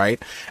t-shirt, right?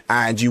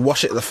 And you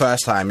wash it the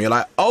first time, you're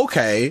like,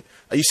 okay,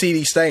 you see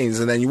these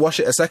stains, and then you wash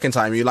it a second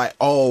time, you're like,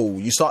 oh,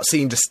 you start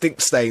seeing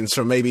distinct stains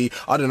from maybe,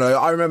 I don't know,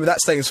 I remember that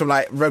stains from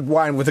like red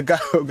wine with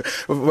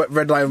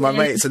red wine with my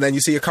mates, and then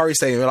you see a curry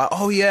stain, and you're like,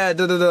 oh yeah,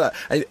 da da da.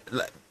 And,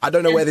 I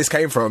don't know where this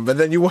came from, but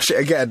then you wash it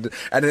again,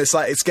 and it's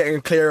like it's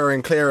getting clearer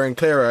and clearer and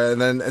clearer,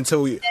 and then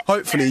until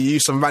hopefully you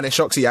use some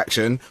Vanish Oxy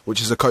action, which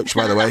is a coach,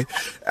 by the way,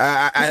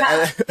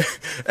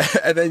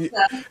 and then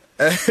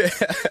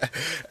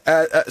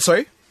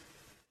sorry.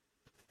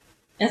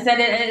 I said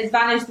it is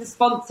Vanish the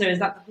sponsor. Is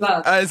that the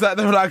plug? Is that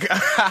the plug?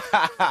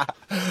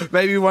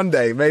 Maybe one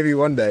day.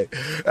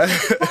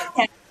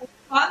 Okay.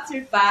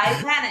 Sponsored by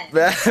Vanish.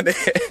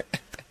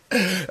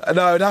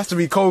 No, it'd have to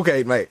be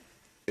Colgate, mate.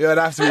 It'd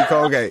have to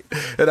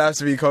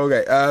be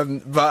Colgate.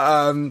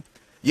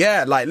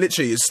 Yeah, like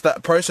literally,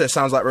 that process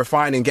sounds like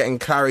refining, getting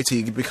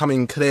clarity,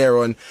 becoming clear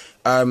on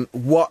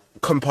what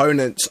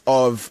components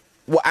of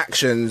what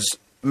actions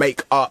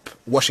make up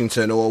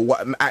Washington or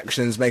what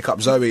actions make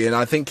up Zoe. And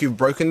I think you've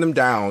broken them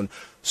down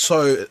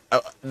so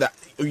that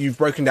you've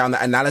broken down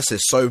that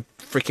analysis so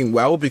freaking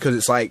well, because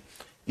it's like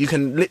you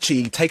can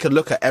literally take a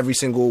look at every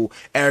single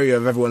area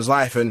of everyone's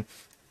life. And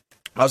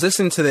I was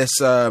listening to this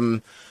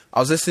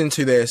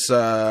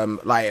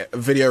like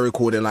video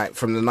recording like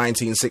from the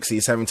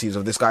 1960s, 70s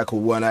of this guy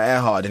called Werner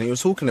Erhard, and he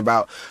was talking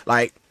about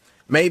like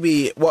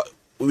maybe what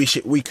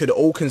we could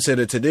all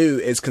consider to do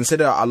is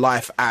consider our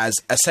life as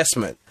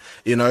assessment.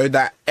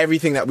 That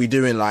everything that we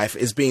do in life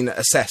is being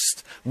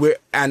assessed,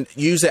 and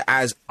use it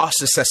as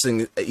us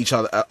assessing each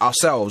other,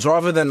 ourselves,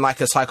 rather than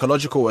like a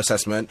psychological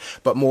assessment,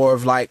 but more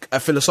of like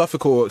a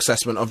philosophical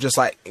assessment of just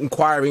like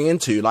inquiring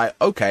into like,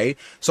 okay,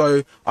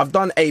 so I've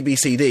done A, B,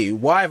 C, D.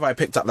 Why have I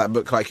picked up that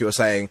book, like you were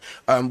saying?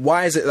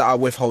 Why is it that I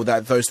withhold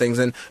those things,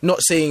 and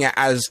not seeing it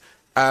as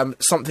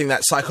something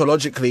that's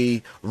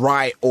psychologically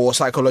right or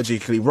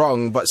psychologically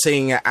wrong, but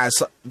seeing it as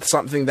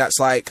something that's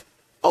like,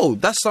 oh,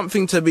 that's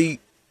something to be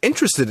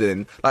interested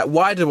in. Like,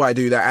 why do I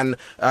do that?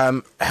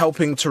 And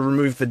helping to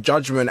remove the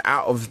judgment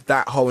out of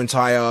that whole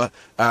entire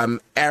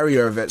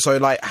area of it. So,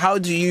 like, how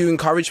do you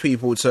encourage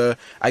people to,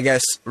 I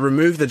guess,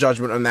 remove the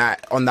judgment on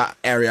that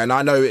area? And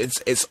I know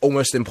it's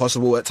almost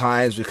impossible at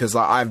times, because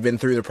like I've been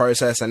through the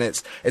process, and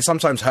it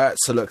sometimes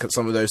hurts to look at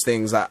some of those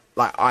things that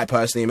like I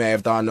personally may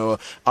have done or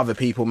other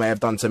people may have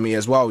done to me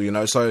as well. You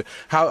know, so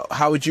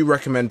how would you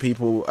recommend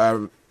people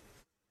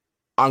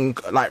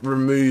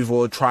remove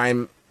or try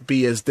and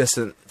be as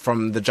distant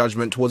from the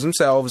judgment towards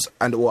themselves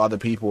and all other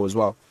people as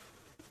well?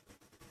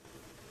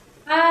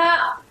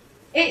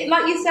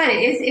 Like you said,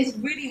 it's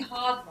really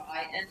hard,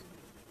 right? And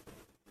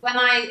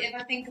if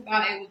I think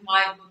about it with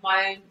my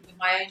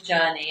own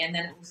journey, and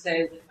then also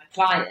with my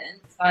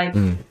clients, like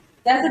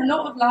there's a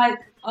lot of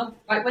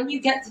like when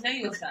you get to know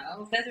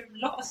yourself, there's a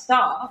lot of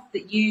stuff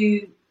that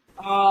you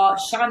are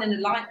shining a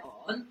light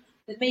on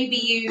that maybe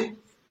you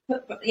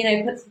puts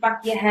the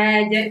back of your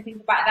head, don't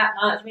think about it that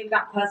much. Maybe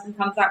that person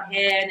comes out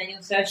here, and then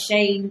you're so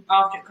ashamed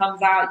after it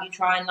comes out. You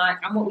try and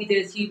what we do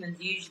as humans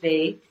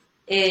usually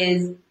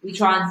is we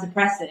try and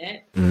suppress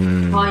it.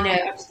 Oh, I know,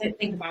 I just don't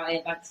think about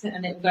it,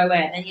 and it will go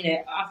in. And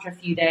after a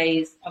few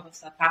days, other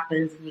stuff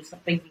happens, and you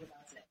stop thinking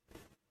about it.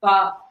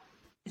 But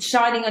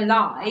shining a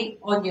light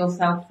on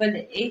yourself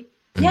fully,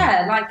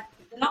 like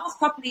the last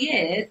couple of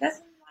years, there's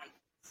some like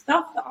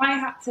stuff that I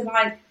had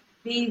to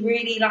be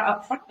really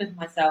upfront with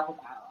myself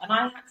about, and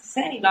I had to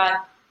say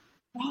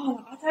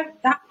oh, I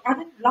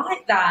didn't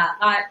like that.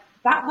 Like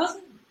that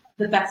wasn't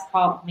the best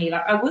part of me.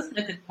 Like I wasn't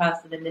a good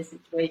person in this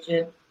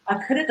situation.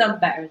 I could have done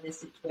better in this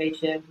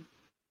situation,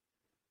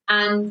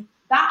 and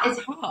that is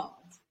hard.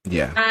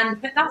 Yeah.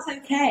 But that's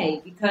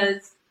okay,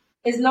 because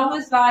as long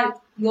as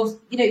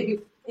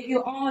if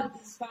you are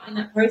starting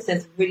that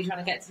process of really trying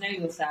to get to know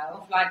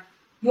yourself, like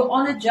you're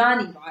on a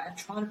journey, right, of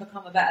trying to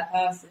become a better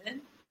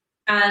person,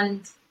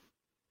 and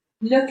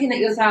looking at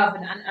yourself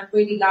and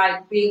really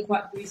being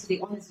quite brutally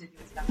honest with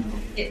yourself.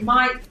 It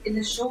might, in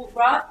the short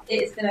run,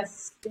 it's going to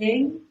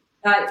sting.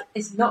 Like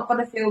it's not going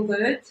to feel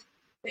good,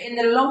 but in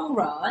the long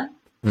run,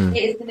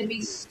 it is going to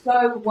be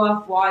so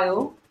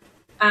worthwhile.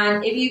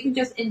 And if you can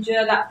just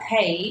endure that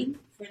pain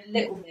for a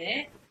little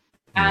bit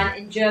and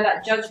endure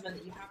that judgment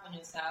that you have on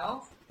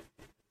yourself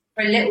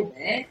for a little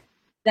bit,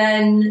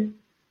 then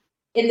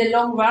in the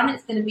long run,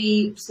 it's going to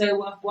be so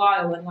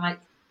worthwhile. And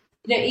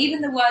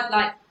even the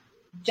word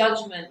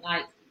judgment,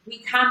 we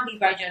can be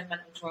very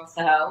judgmental to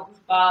ourselves,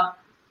 but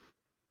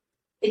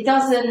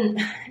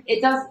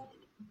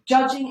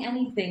judging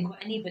anything or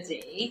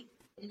anybody,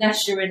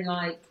 unless you're in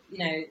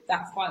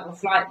that fight or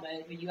flight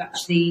mode where you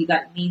actually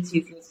need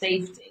to for your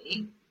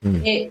safety,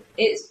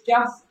 it's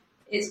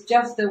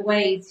just a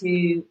way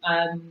to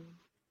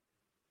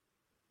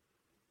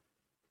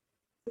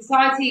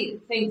society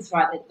thinks,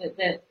 right,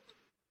 that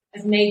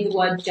has made the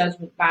word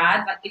judgment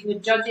bad. Like if you're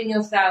judging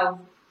yourself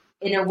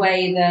in a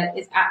way that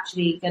is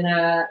actually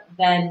gonna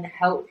then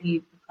help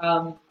you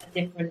become a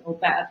different or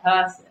better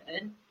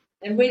person,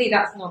 then really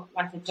that's not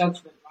like a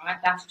judgment, right?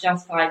 That's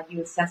just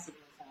you assessing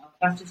yourself.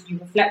 That's just you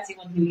reflecting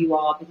on who you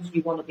are because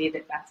you want to be a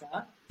bit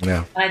better.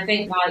 Yeah. And I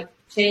think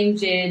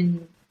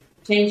changing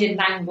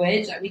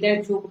language, we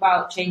don't talk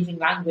about changing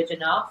language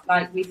enough.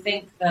 We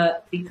think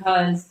that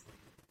because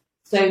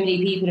so many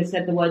people have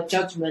said the word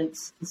judgment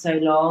for so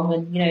long,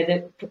 and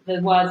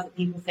the words that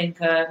people think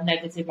are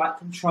negative, like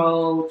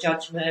control,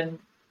 judgment,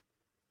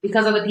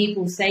 because other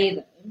people say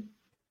them,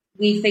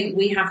 we think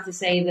we have to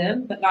say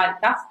them, but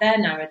that's their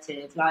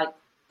narrative.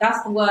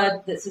 That's the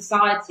word that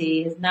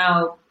society has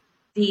now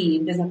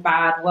deemed as a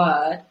bad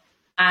word,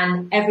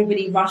 and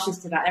everybody rushes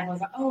to that. Everyone's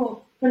like,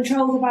 oh,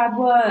 control's a bad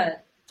word,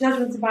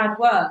 judgment's a bad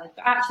word,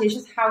 but actually it's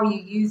just how you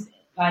use it.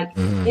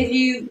 If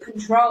you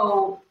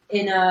control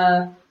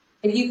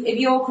if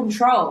you're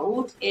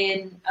controlled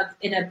in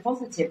a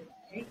positive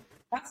way,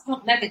 that's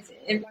not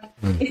negative.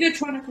 If you're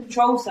trying to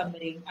control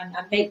somebody and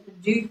make them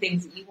do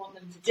things that you want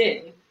them to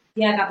do,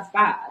 yeah, that's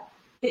bad.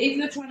 But if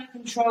you're trying to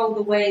control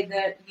the way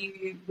that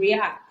you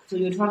react, or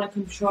you're trying to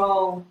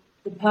control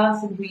the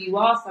person who you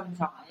are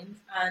sometimes,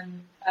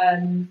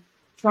 and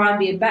try and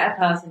be a better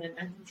person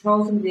and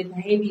control some of the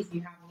behaviours you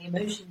have and the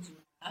emotions you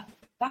have,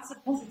 that's a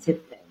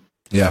positive thing.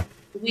 Yeah.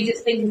 But we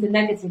just think it's a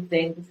negative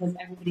thing because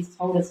everybody's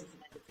told us it's a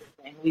negative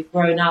thing. We've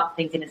grown up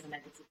thinking it's a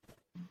negative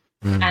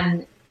thing.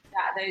 And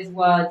those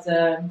words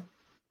are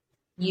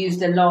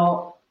used a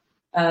lot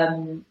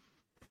in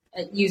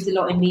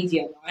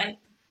media, right?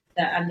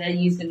 And they're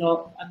used a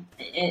lot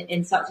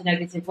in such a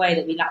negative way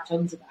that we latch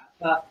onto that.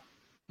 But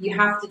you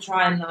have to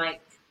try and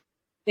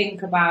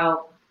think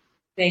about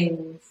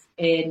things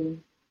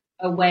in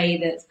a way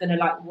that's going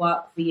to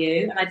work for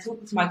you. And I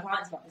talk to my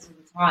clients about this all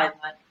the time.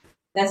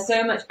 There's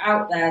so much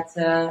out there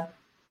to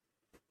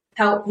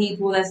help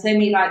people. There's so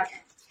many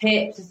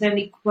tips, there's so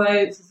many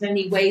quotes, there's so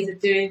many ways of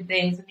doing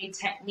things, so many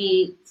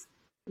techniques.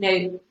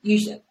 A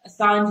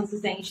scientist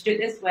is saying you should do it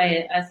this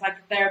way, a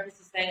psychotherapist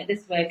is saying it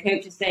this way, a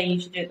coach is saying you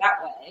should do it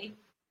that way.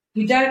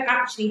 you don't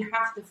actually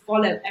have to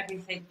follow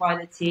everything by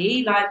the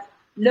T. Like,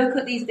 look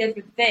at these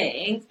different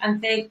things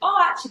and think,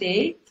 oh,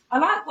 actually, I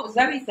like what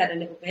Zoe said a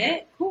little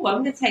bit. Cool,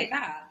 I'm going to take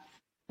that.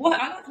 I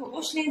liked what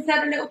Washington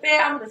said a little bit.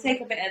 I'm going to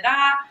take a bit of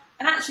that.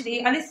 And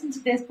actually, I listened to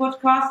this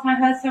podcast and I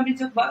heard somebody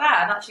talk about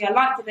that. And actually, I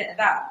liked a bit of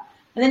that.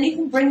 And then you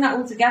can bring that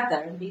all together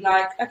and be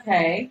like,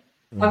 okay,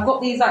 I've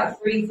got these like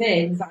 3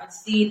 things that I've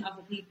seen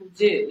other people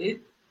do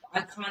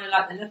that I kind of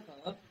like the look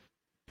of.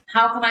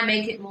 How can I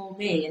make it more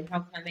me, and how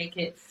can I make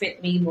it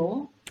fit me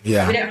more?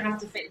 Yeah. We don't have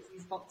to fit into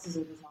these boxes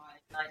all the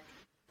time.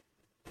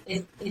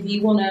 Like, if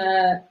you want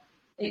to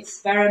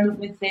experiment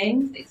with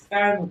things,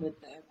 experiment with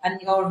them,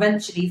 and you'll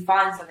eventually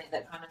find something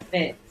that kind of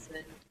fits.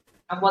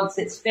 And once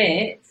it's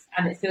fit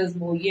and it feels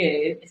more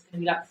you, it's going to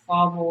be like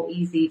far more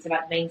easy to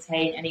like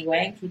maintain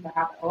anyway and keep a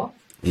habit off.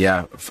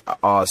 Yeah,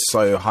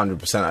 so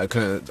 100%. I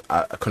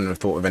couldn't have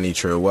thought of any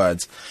truer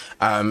words.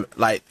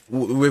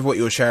 With what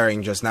you're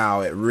sharing just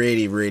now, it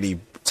really, really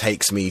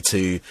takes me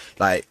to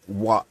like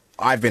what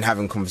I've been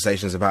having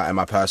conversations about in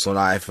my personal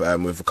life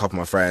with a couple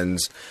of my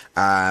friends,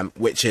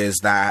 which is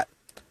that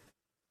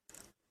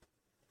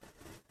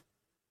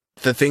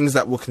the things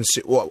that will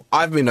consume, well,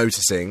 I've been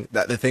noticing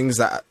that the things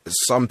that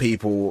some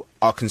people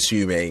are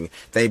consuming,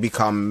 they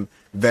become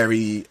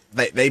they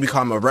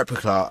become a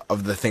replica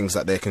of the things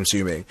that they're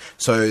consuming.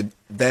 So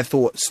their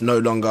thoughts no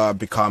longer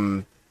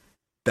become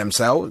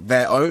themselves,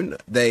 their own.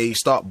 They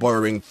start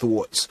borrowing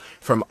thoughts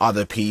from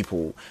other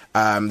people.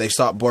 They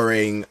start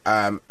borrowing,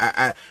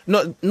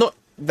 not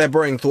they're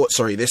borrowing thoughts,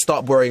 sorry, they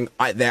start borrowing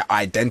their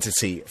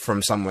identity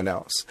from someone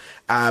else.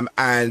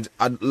 And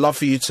I'd love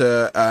for you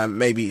to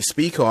maybe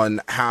speak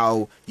on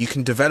how you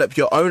can develop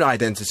your own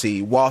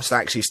identity whilst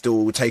actually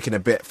still taking a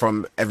bit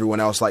from everyone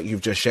else like you've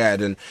just shared,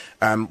 and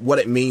what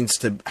it means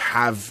to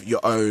have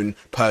your own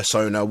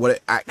persona, what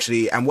it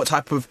actually, and what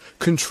type of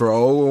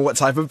control and what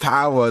type of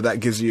power that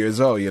gives you as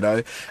well, you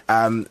know?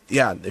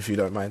 Yeah, if you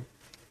don't mind.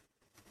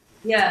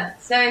 Yeah,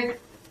 so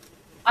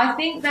I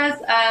think there's...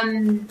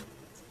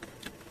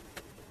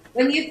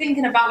 when you're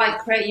thinking about like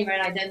creating your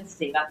own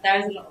identity, like there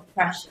is a lot of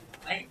pressure,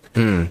 right?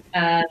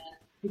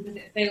 Because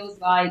it feels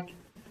like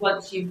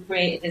once you've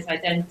created this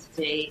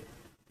identity,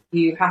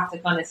 you have to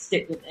kind of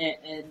stick with it,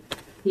 and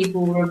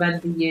people will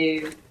remember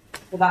you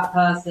for that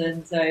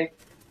person. So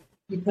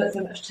you put so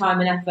much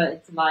time and effort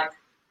into like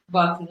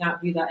working out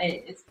who that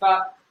is.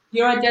 But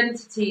your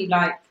identity,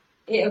 like,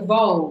 it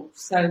evolves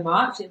so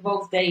much. It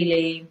evolves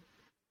daily.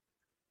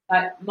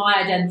 Like, my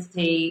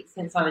identity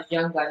since I was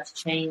younger has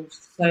changed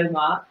so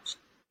much.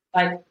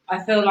 Like,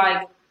 I feel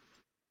like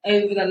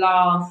over the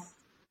last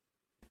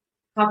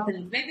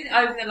maybe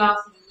over the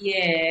last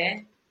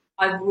year,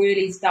 I've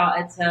really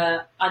started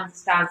to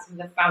understand some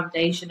of the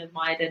foundation of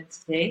my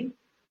identity.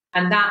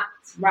 And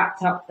that's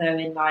wrapped up though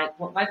in like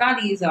what my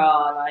values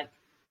are, like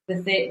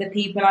the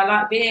people I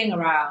like being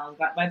around,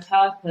 like my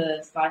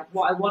purpose, like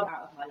what I want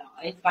out of my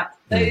life. Like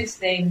those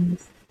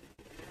things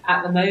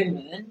at the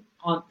moment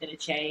aren't going to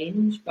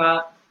change,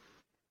 but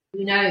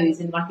who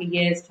knows, in like a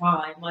year's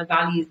time, my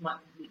values might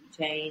completely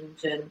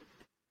change and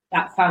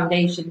that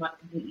foundation might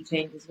completely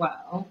change as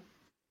well.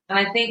 And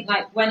I think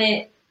like when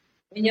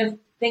you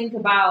think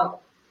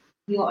about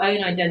your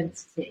own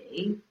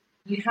identity,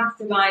 you have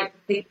to like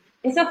think,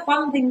 it's a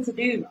fun thing to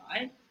do,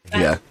 right?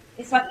 Like, Yeah.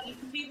 It's like you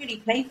can be really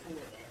playful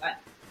with it. Like,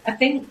 I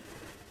think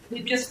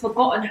we've just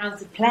forgotten how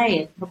to play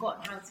and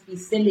forgotten how to be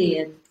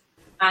silly,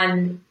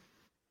 and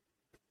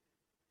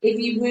if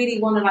you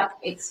really want to like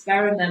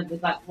experiment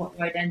with like what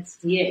your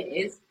identity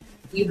is,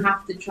 you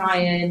have to try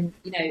and,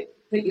 you know,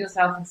 put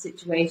yourself in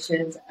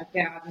situations a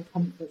bit out of your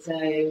comfort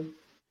zone.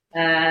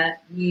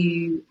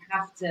 You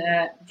have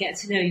to get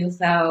to know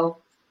yourself.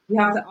 You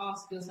have to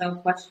ask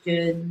yourself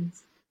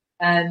questions,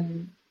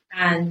 and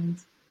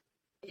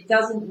it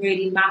doesn't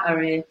really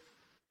matter if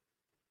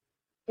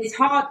it's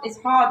hard.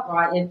 It's hard,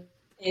 right?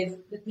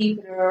 If the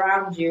people who are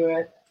around you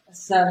are a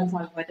certain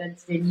type of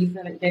identity and you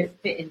feel like you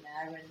don't fit in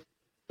there, and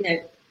you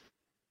know,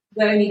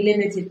 we're only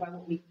limited by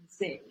what we can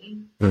see.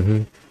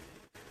 Mm-hmm.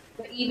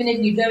 But even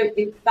if you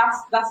don't,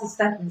 that's a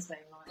stepping stone,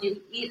 right?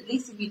 At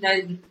least if you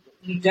know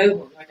you don't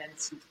want your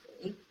identity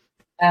to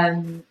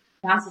be,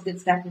 that's a good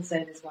stepping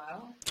stone as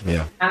well.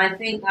 Yeah. And I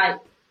think, like,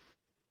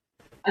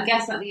 I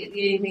guess like the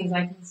only things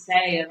I can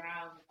say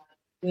around like,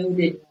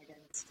 building your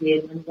identity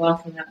and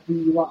working out who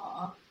you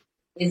are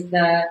is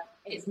that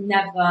it's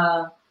never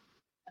a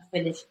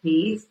finished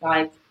piece.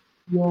 Like,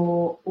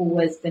 you're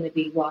always going to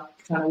be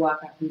trying to work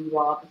out who you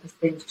are because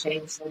things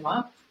change so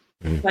much.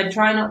 So I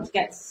try not to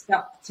get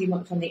stuck too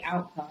much on the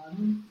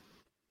outcome.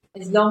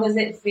 As long as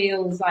it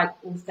feels like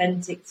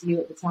authentic to you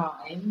at the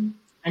time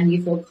and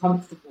you feel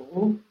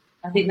comfortable,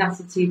 I think that's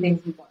the two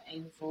things we've got to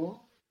aim for.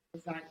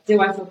 It's like,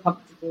 do I feel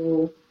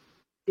comfortable?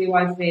 Do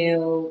I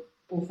feel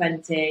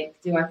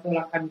authentic? Do I feel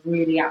like I'm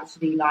really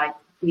actually like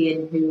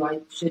being who I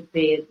should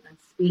be and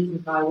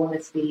speaking how I want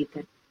to speak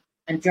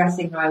and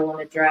dressing how I want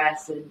to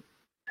dress and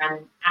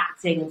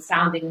acting and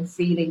sounding and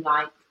feeling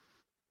like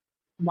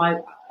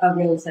a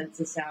real sense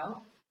of self.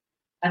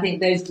 I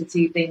think those are the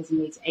two things you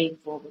need to aim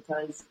for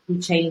because we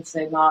change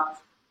so much.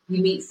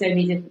 you meet so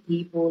many different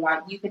people.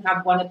 Like, you can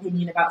have one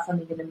opinion about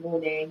something in the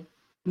morning.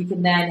 You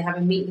can then have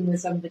a meeting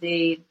with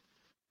somebody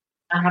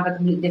and have a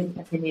completely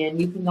different opinion.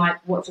 You can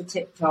like watch a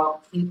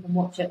TikTok. You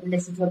can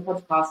listen to a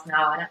podcast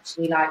now, and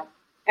actually like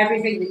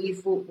everything that you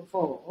thought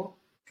before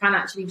can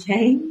actually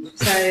change.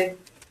 So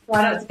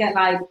I like to get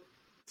like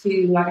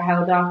too like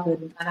held up,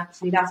 and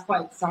actually that's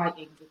quite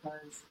exciting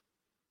because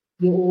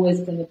you're always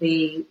going to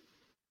be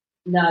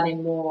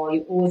learning more.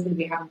 You're always going to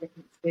be having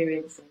different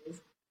experiences.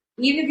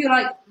 Even if you're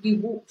like, you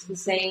walk to the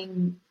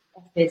same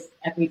office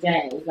every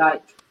day,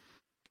 like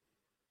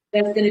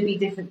there's going to be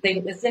different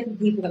things. There's different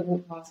people that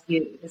walk past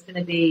you. There's going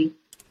to be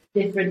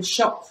different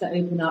shops that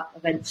open up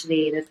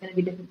eventually. There's going to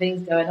be different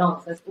things going on.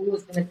 So there's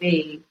always going to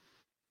be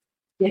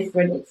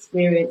different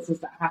experiences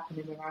that are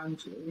happening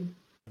around you.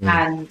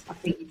 And I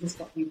think you just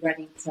got to be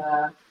ready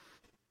to.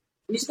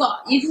 You just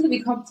got to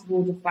be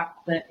comfortable with the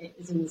fact that it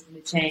is always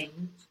going to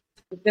change.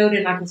 But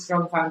building like a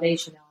strong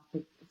foundation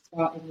now,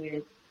 starting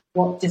with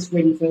what just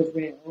really feels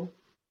real,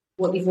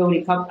 what you feel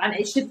really comfortable, and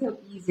it should feel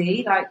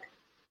easy. Like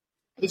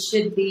it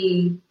should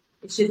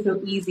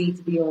feel easy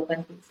to be your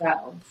authentic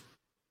self.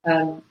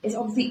 It's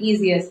obviously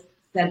easier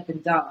said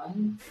than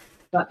done,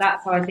 but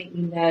that's how I think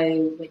you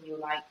know when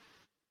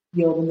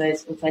you're the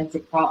most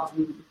authentic part of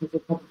you, because you're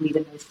probably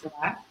the most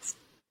relaxed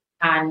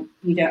and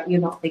you're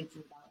not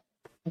thinking about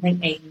it. I think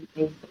aim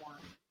for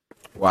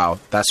that. Wow,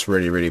 that's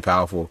really, really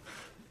powerful.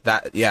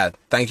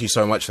 Thank you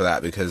so much for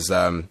that, because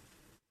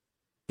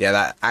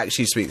that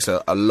actually speaks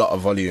a lot of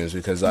volumes,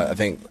 because I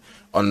think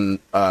on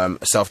a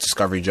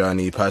self-discovery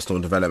journey,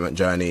 personal development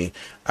journey,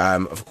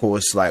 of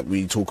course, like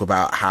we talk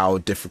about how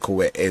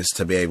difficult it is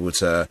to be able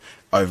to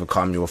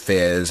overcome your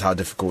fears, how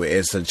difficult it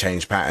is to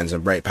change patterns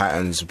and break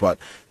patterns. But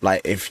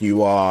like, if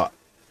you are,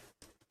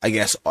 I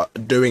guess,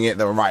 doing it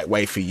the right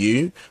way for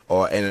you,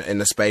 or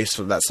in a space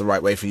that's the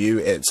right way for you,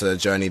 it's a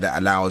journey that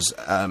allows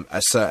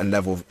a certain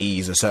level of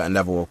ease, a certain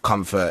level of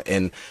comfort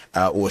in,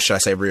 or should I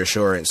say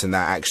reassurance, in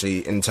that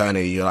actually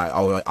internally you're like,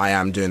 oh, I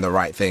am doing the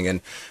right thing.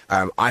 And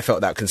I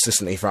felt that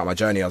consistently throughout my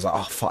journey. I was like,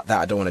 oh, fuck that,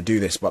 I don't want to do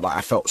this. But like,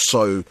 I felt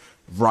so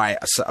right.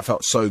 I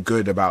felt so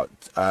good about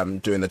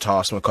doing the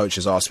task my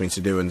coaches asked me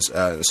to do, and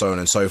so on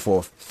and so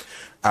forth.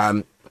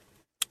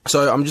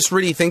 So I'm just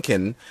really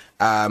thinking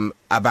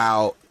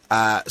about,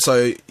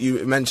 so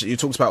you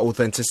talked about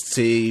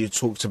authenticity, you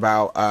talked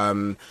about,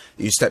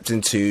 you stepped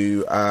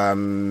into,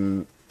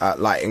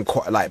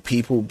 like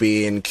people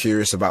being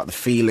curious about the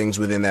feelings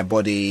within their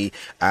body,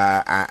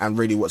 and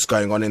really what's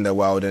going on in their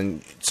world.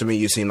 And to me,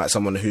 you seem like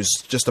someone who's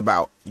just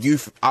about you.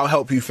 I'll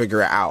help you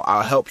figure it out.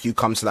 I'll help you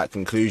come to that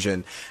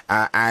conclusion.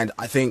 And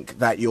I think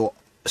that your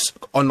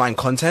online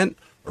content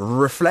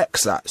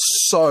reflects that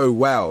so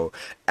well,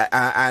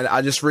 and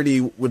I just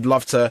really would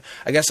love to,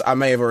 I guess I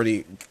may have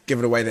already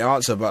given away the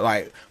answer, but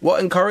like, what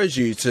encouraged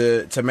you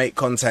to make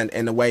content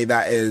in a way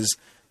that is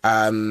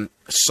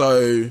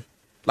so,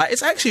 like,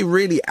 it's actually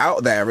really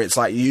out there. It's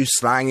like you use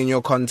slang in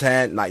your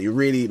content, like you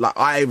really, like,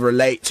 I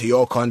relate to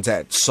your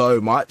content so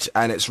much,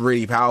 and it's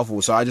really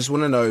powerful. So I just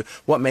want to know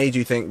what made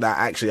you think that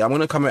actually I'm going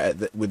to come at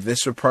it with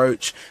this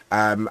approach,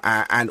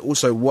 and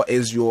also what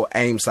is your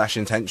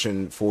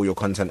aim/intention for your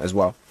content as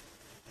well?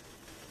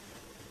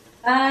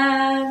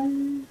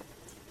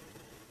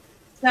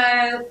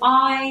 So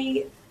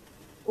I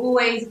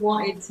always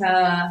wanted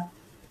to,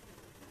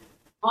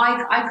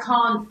 I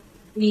can't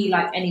be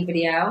like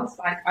anybody else.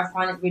 Like, I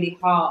find it really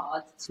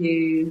hard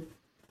to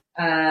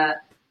try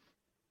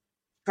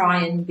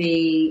and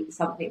be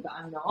something that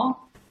I'm not.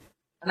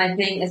 And I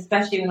think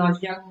especially when I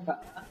was younger,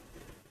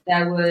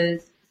 there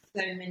was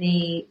so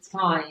many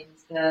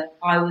times that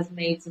I was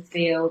made to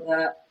feel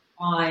that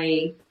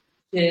I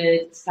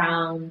should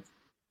sound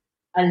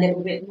a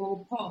little bit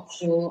more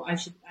posh, or I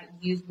should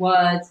use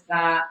words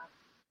that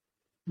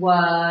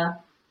were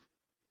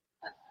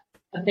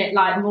a bit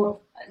like more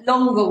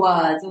longer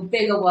words or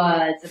bigger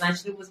words, and I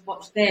should always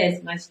watch this,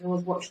 and I should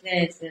always watch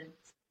this, and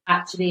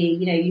actually,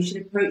 you know, you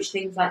should approach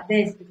things like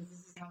this because this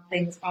is how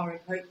things are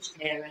approached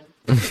here.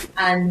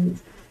 And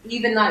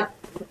even like,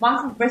 I'm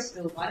from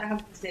Bristol, but I don't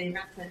have a Brazilian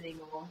accent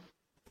anymore,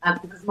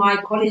 because my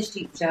college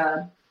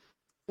teacher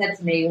said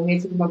to me when we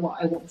were talking about what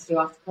I want to do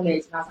after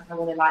college, and I was like, I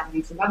want to like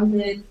move to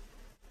London.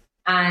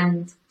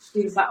 And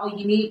she was like, oh,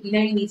 you need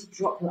to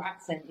drop your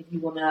accent if you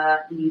want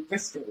to leave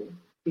Bristol,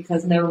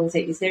 because no one will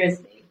take you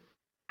seriously.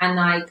 And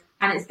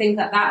it's things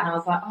like that. And I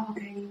was like, oh,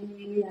 okay,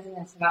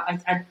 yeah. So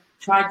like, I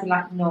tried to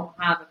like not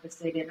have a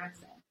Brazilian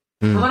accent.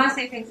 And when I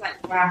say things like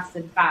grass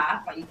and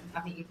bath, like I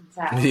think you can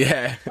tell.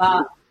 Yeah.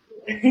 But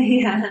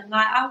yeah, I'm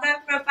like, I'll go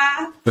for a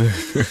bath.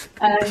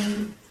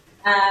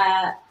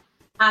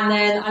 And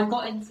then I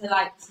got into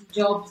like some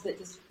jobs that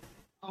just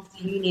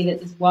after uni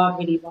that just weren't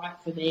really right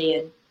for me,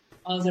 and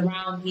I was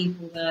around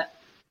people that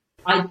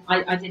I'd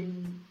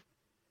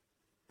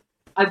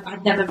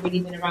never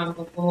really been around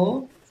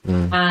before,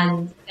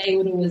 and they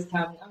would always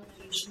tell me, oh,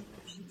 no, you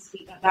shouldn't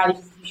speak like that,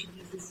 you should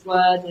use this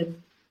word,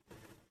 and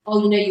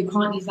oh, you know, you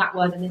can't use that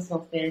word in this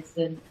office,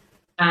 and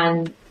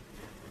I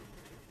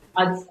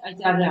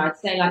don't know, I'd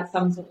say like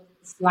some sort of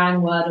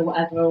slang word or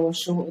whatever, or a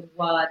shortened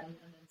word, and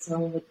then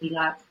someone would be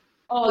like,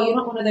 "Oh, you're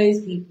not one of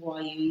those people,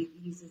 are you?" He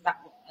uses that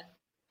word,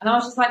 and I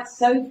was just like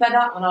so fed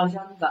up when I was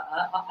younger.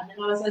 And then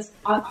I was just,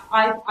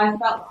 I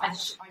felt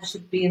that I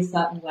should be a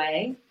certain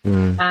way,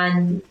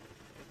 and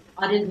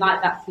I didn't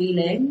like that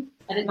feeling.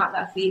 I didn't like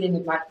that feeling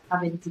of like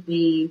having to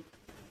be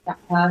that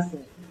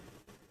person.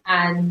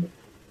 And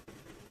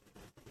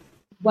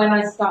when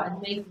I started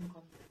making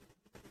content,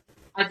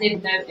 I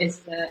did notice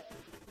that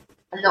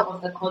a lot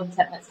of the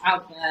content that's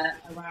out there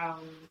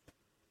around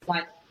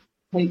like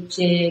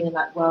coaching and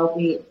like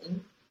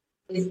well-being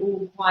is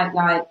all quite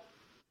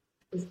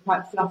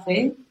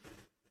fluffy.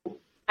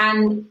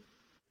 And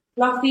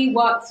fluffy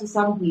works for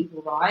some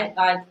people, right?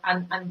 Like,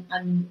 and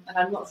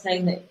I'm not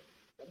saying that,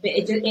 but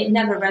it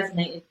never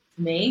resonated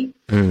to me.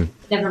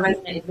 Never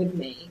resonated with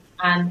me,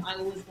 and I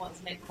always wanted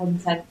to make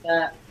content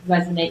that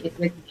resonated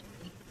with me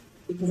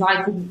because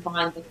I couldn't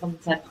find the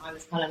content I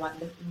was kind of like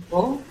looking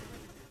for.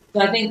 So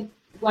I think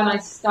when I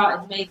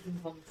started making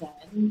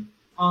content,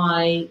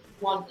 I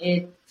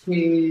wanted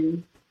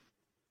to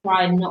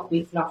try and not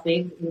be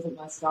fluffy because it wasn't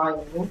my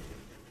style,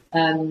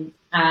 and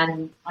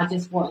I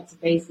just wanted to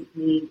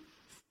basically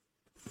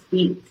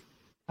speak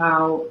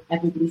how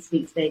everybody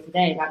speaks day to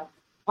day. Like,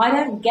 I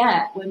don't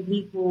get when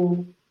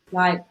people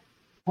like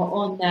are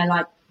on their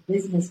like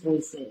business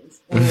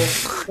voices or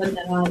when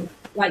they're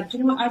like, do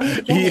you know what? I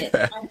don't get it. I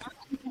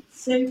actually get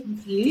so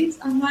confused.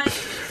 I'm like,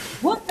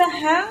 what the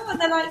hell? And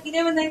they're like, you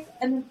know, when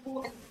an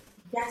important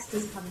guest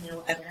is coming in or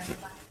whatever, and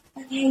I'm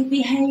like, okay,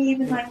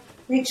 behave and like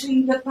make sure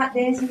you look like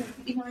this and like,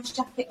 put your nice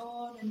jacket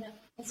on and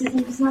I'm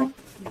just like,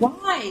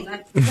 why?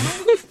 Like,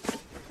 why?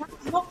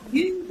 That's not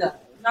you though.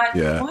 Like,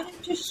 why don't you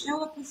just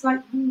show up as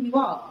like who you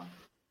are?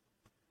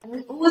 And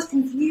it always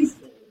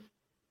confused me.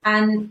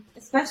 And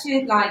especially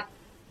with like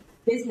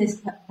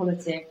business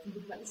politics,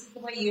 you like, this is the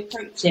way you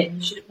approach it, and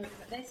you should approach it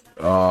like this.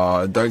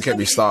 Oh, don't get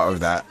me started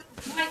with that.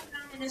 White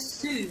man in a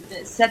suit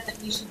that said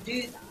that we should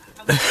do that,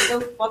 and we're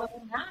still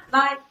following that.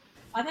 Like,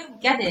 I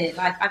don't get it.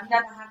 Like, I've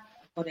never had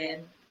got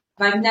it,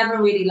 and I've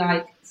never really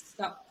like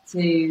stuck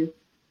to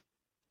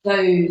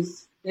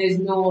those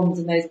norms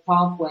and those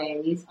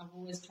pathways. I've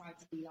always tried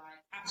to be like,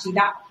 actually,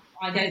 that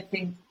I don't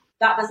think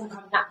that doesn't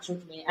come natural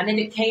to me. And if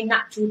it came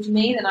natural to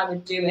me, then I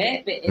would do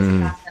it. But it's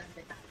that's never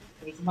been natural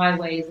to me. So my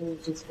way has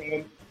always just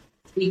been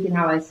speaking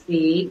how I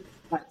speak,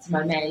 like to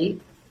my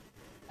mates.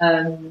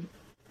 And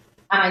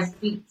I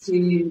speak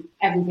to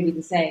everybody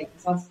the same.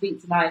 So I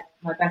speak to like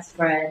my best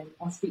friend.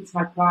 I speak to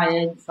my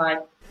clients.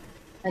 Like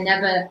I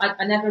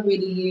never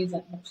really use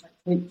like much like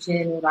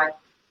coaching or like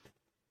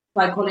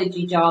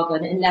psychology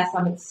jargon unless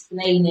I'm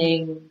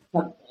explaining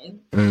something.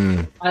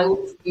 I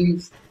always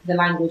use the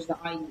language that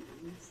I use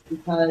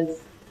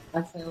because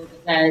I feel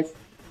that there's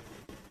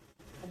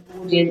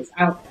an audience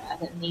out there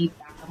that need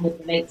that and would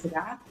relate to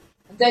that.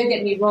 And don't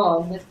get me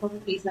wrong, there's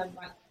probably some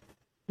like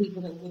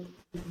people that would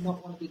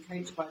not want to be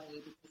coached by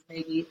me because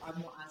maybe I'm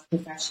not as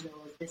professional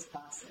as this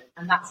person,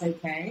 and that's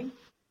okay.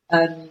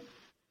 And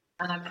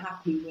I'm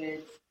happy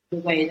with the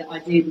way that I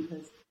do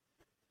because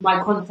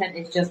my content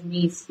is just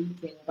me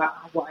speaking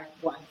about what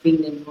I'm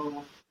feeling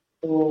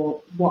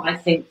or what I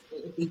think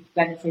it would be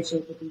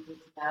beneficial for people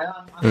to know.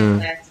 I'm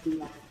not there to be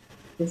like,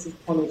 this is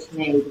polished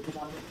me because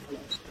I'm not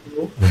polished at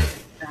all.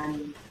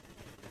 And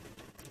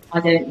I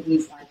don't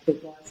use like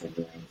big words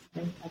anyway.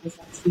 So I just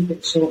like to keep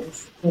it short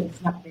and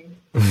snappy.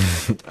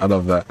 I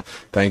love that.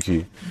 Thank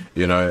you.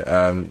 You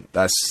know,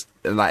 that's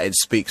like it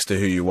speaks to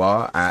who you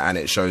are and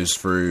it shows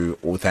through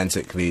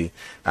authentically.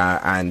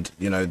 And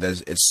you know,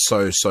 it's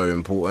so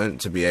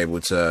important to be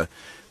able to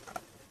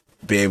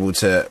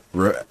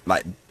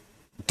like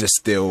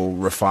distill,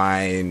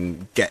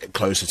 refine, get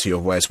closer to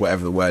your voice,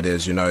 whatever the word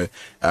is, you know,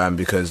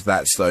 because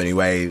that's the only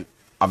way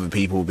other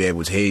people will be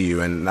able to hear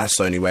you, and that's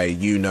the only way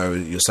you know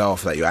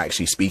yourself that you're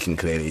actually speaking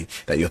clearly,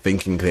 that you're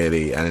thinking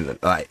clearly, and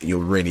like you're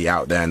really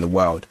out there in the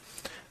world.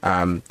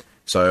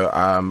 So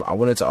I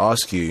wanted to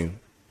ask you,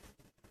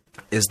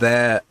 is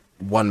there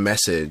one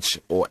message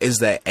or is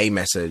there a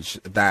message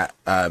that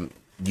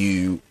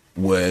you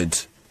would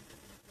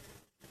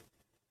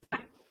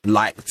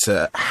like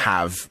to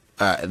have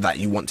that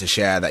you want to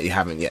share that you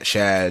haven't yet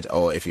shared,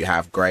 or if you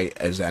have, great.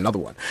 Is there another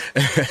one?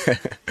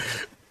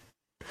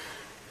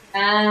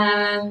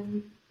 I've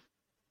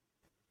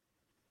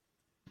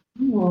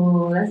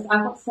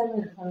got so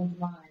many that come to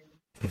mind.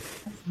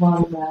 That's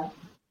one there.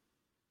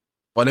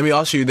 Well, let me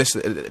ask you this.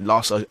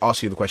 I'll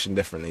ask you the question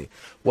differently.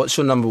 What's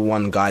your number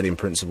one guiding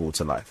principle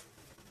to life?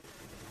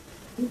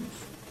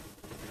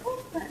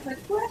 Oh, that's a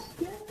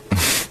question.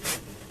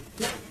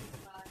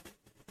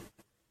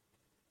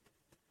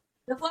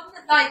 The one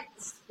that like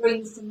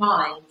springs to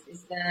mind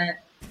is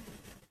that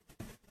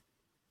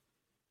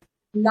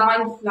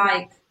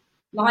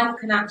life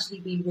can actually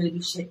be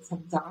really shit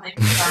sometimes.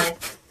 Like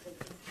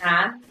it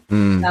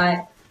can.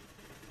 Like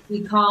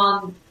we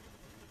can't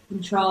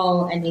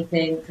control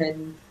anything,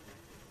 and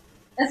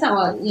that's not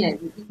what you know.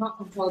 You can't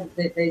control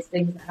those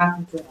things that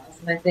happen to us.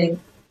 And I think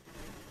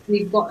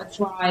we've got to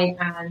try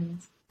and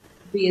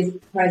be as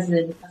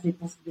present as we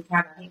possibly can.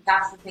 I think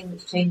that's the thing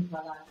that's changed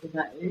my life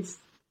the most.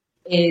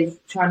 is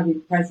trying to be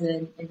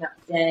present in that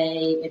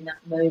day, in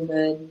that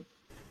moment,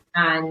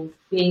 and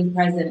being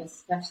present,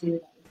 especially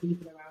with the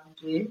people around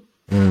you,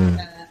 and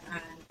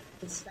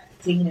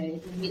respecting,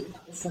 if you're meeting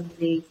up with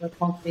somebody for a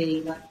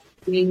coffee, like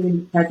being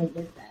really present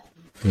with them,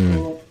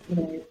 or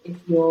if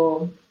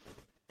you're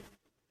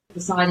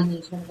deciding you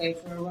just want to go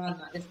for a run,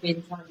 like just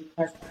being trying to be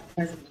present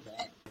with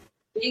it,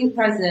 being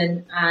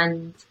present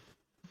and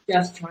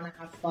just trying to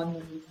have fun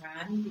when you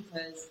can,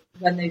 because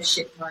when those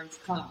shit times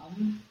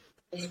come,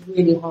 it's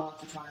really hard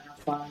to try and have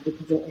fun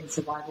because you're in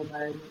survival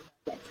mode and you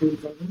get through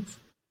things.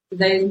 So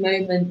those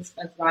moments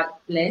of like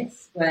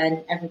bliss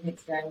when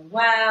everything's going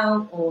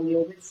well, or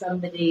you're with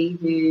somebody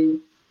who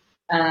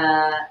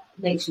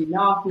makes you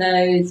laugh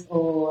loads,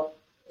 or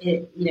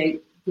it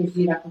gives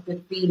you like a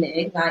good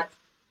feeling, like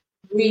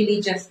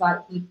really just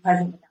like be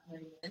present with that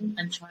moment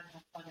and try and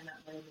have fun in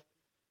that moment.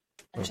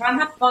 And try and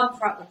have fun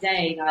throughout the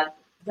day. Like,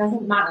 it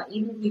doesn't matter,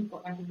 even if you've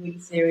got like a really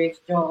serious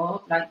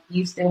job, like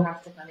you still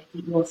have to kind of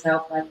keep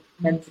yourself like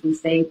mentally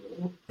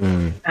stable,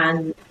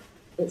 and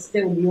it's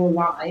still your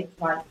life.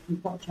 Like,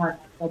 you've got to try and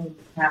have fun when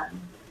you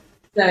can.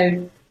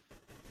 So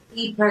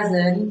be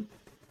present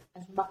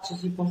as much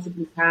as you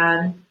possibly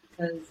can,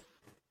 because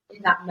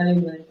in that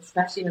moment,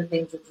 especially when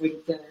things are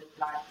really good,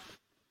 like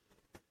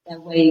there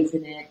are waves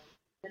in it.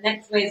 The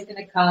next wave's going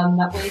to come.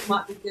 That wave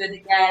might be good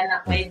again.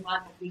 That wave might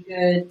not be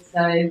good.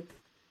 So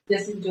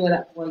just enjoy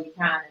that while you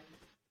can.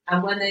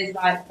 And when those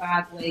like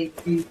bad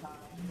waves do come,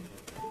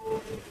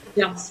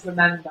 just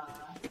remember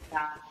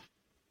that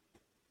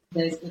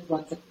those good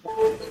ones are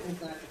all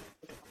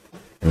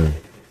going.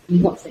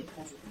 You've got to stay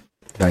present.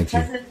 Thank you.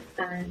 Present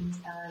and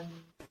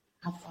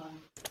have fun.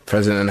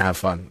 Present and have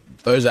fun.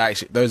 Those are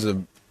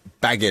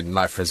bagging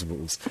life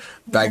principles.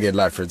 Bagging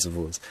life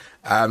principles.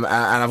 And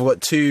I've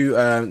got two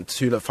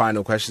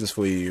final questions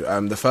for you.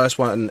 The first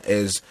one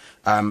is,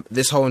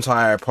 this whole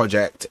entire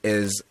project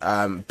is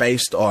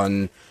based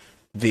on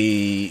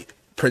the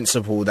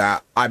principle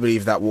that I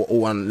believe that we're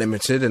all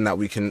unlimited, and that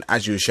we can,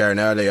 as you were sharing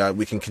earlier,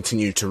 we can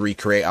continue to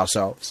recreate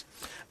ourselves.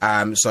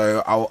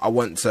 So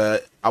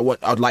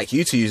I'd like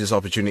you to use this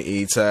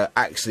opportunity to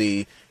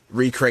actually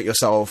recreate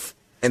yourself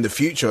in the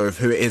future of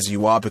who it is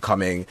you are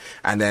becoming,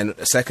 and then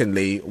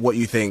secondly, what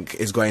you think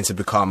is going to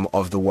become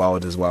of the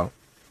world as well.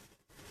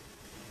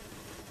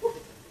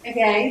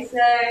 Okay, so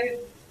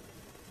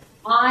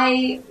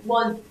I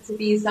want to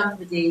be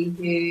somebody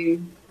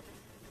who,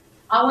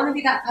 I want to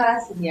be that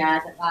person,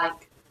 that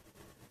like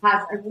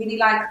has a really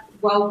like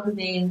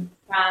welcoming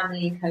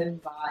family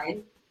home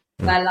vibe,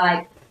 where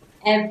like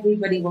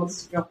everybody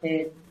wants to drop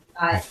in.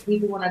 Like,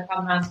 people want to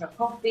come around for a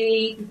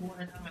coffee, people want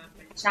to come around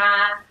for a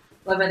chat,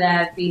 whether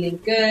they're feeling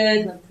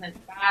good, whether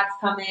something bad's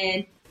come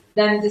in,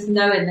 them just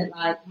knowing that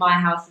like my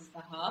house is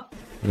the hub,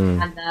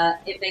 and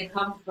that if they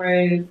come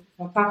through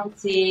for a cup of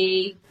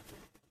tea,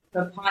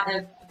 for a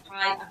pint,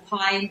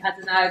 I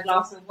don't know, a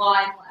glass of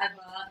wine,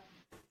 whatever,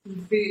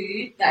 some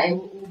food, that it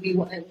will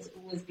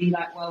always be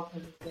like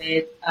welcomed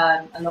with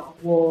a lot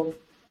of warmth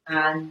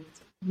and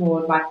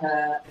more of like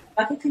a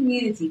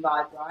community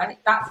vibe, right?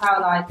 That's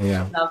how I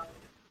love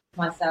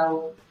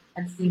myself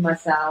and see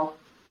myself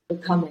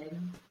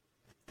becoming.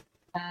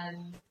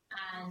 And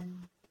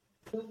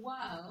the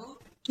world,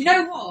 do you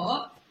know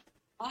what?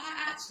 I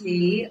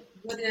actually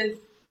would have,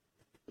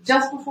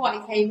 just before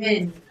I came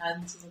in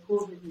to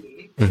record with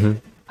you,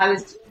 I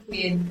was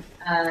talking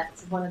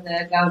to one of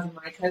the girls in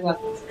my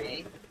co-working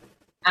space,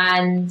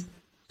 and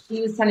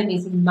she was telling me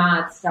some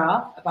mad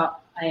stuff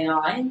about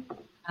AI.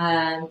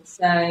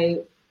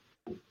 So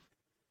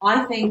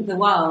I think the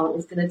world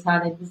is going to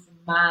turn into some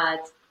mad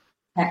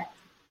tech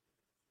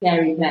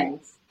scary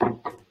place.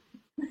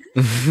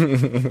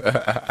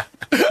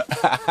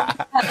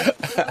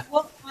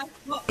 what my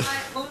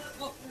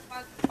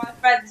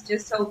friends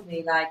just told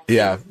me, like,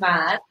 it's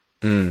mad.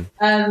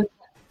 That's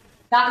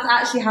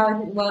actually how I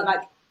think the world,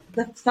 like,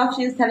 the stuff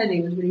she was telling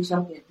me was really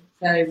shocking.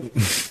 So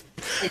it's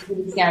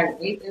really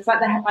scary. It's like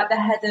the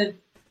head of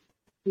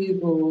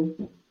Google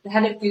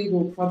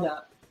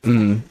product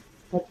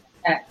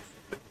X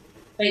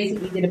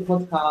basically did a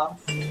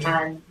podcast,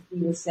 and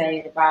he was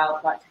saying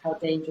about like how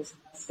dangerous and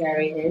how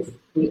scary it is,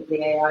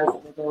 the AIs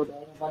that we're building,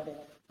 and one day they're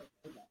going to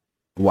take over.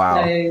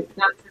 Wow. So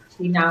that's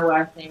actually now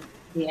where I think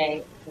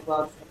the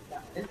world's going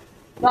to go.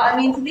 But I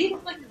mean, to leave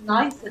it like a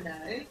nicer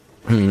note,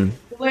 the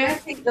way I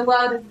think the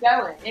world is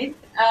going,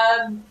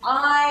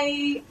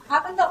 I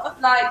have a lot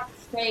of like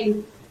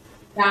faith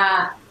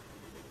that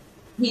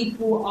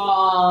people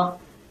are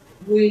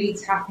really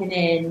tapping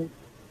in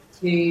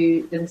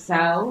to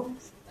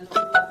themselves a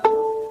lot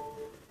more,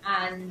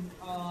 and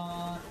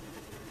are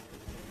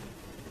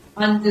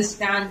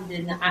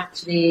understanding that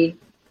actually,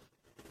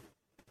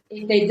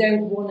 if they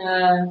don't want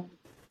to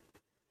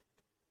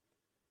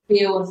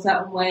feel a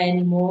certain way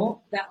anymore,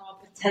 there are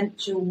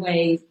potential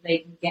ways they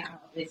can get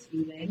out of this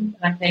feeling.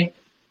 And I think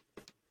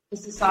for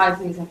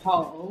society as a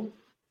whole,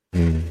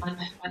 I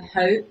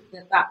hope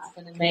that that's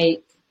going to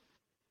make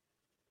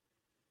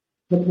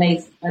the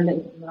place a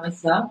little bit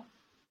nicer.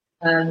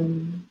 But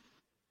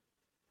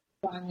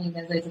I mean,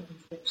 there's loads of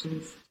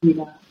prescriptions to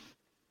that.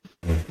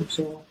 I'm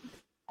sure.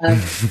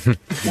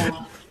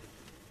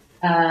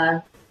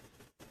 Yeah.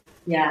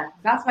 Yeah,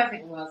 that's where I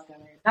think the world's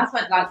going. That's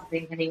what I'd like to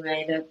think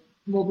anyway, that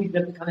more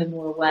people are becoming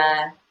more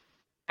aware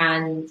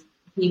and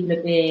people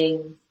are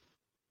being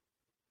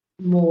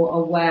more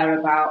aware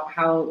about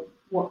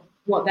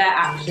what their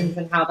actions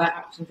and how their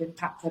actions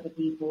impact other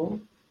people.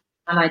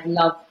 And I'd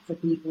love for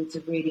people to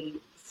really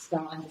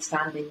start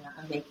understanding that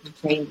and making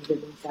changes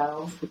in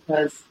themselves,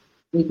 because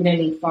we can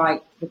only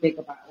fight the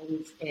bigger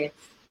battles if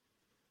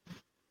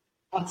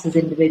us as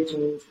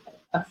individuals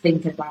are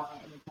thinking about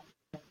it.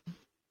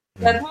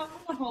 So apart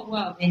from the whole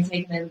world being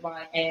taken over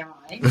by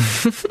AI,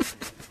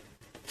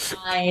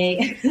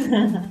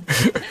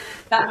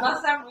 that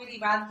must sound really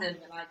random,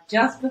 but like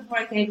just before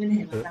I came in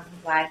here, my friend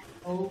was like,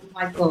 "Oh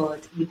my god,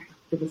 you have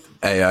to listen."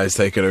 AI is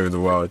taking over the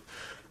world.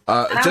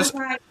 And I was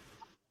like,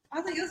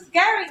 "You're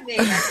scaring me."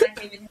 When I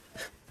came in here.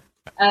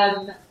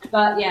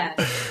 But yeah,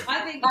 I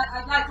think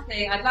I'd like to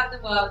say I'd like the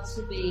world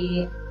to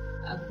be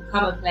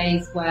become a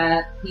place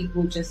where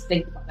people just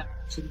think about their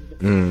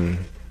actions.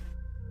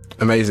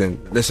 Amazing.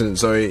 Listen,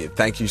 Zoe,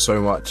 thank you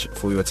so much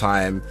for your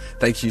time.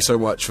 Thank you so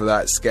much for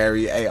that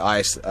scary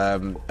AI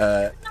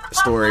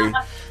story.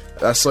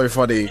 That's so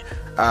funny.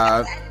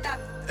 I'm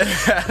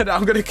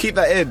going to keep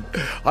that in.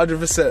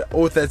 100%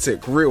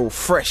 authentic, real,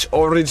 fresh,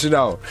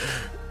 original.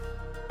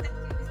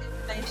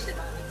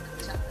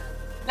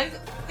 I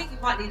think you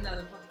might need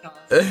another podcast.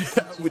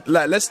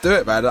 Let's do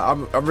it, man.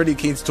 I'm really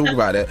keen to talk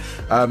about it.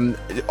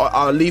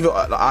 I'll leave it.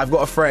 I've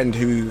got a friend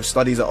who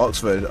studies at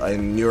Oxford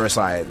in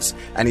neuroscience,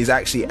 and he's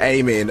actually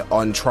aiming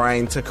on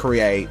trying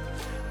to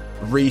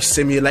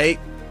re-simulate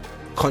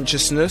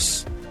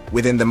consciousness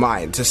within the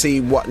mind to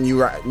see what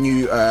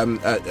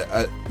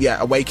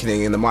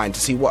awakening in the mind, to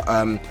see what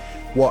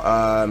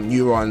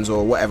neurons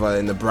or whatever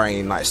in the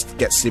brain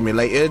get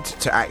stimulated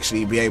to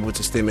actually be able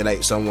to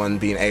stimulate someone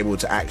being able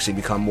to actually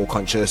become more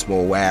conscious,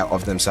 more aware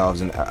of themselves,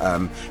 and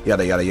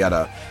yada yada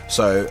yada.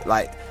 So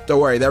don't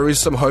worry, there is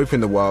some hope in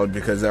the world,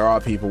 because there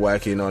are people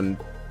working on,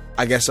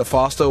 I guess, a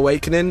faster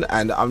awakening,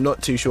 and I'm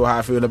not too sure how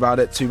I feel about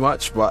it too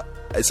much, but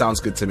it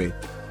sounds good to me.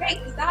 Great.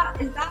 Is that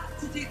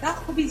to do? That's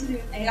probably to do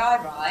with AI,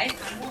 right?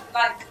 And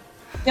what,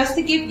 just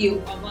to give you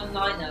a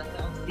one-liner,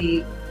 but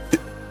obviously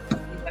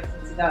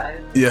to go.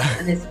 Yeah.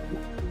 And this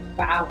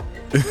for hours.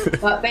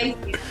 But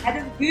basically, the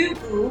head of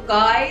Google,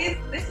 guys,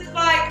 this is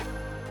like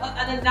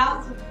an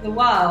announcement to the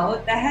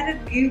world. The head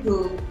of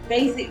Google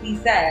basically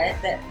said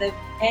that the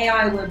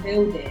AI we're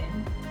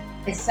building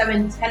is so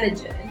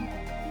intelligent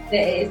that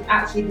it is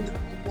actually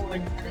becoming more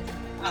intelligent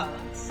than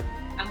us.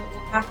 And what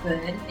will happen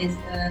is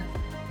that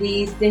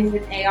these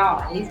different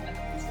AIs are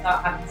going to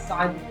start having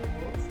cyber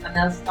wars, and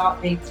they'll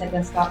start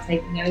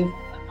taking over,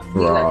 and we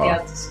won't be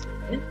able to stop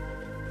it,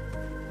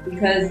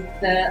 because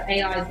the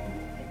AI is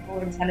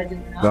more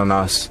intelligent than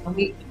us. And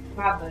we can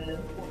fathom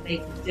what they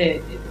can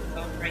do, because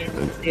our brain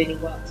doesn't do any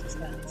work to a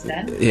certain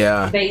extent.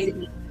 Yeah.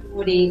 Basically,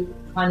 already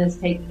kind of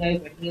taking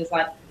over, and he was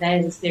like,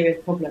 "There's a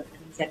serious problem,"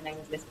 and he said no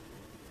one's listening.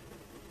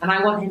 And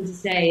I want him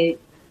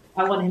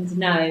to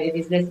know, if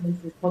he's listening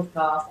to this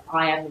podcast,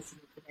 I am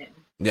listening to him.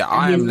 Yeah,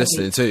 I am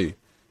listening too.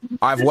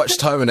 I've watched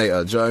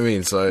Terminator, do you know what I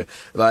mean? So,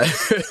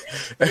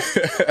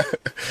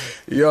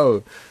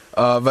 yo.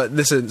 But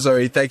listen,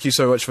 Zoe, thank you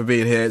so much for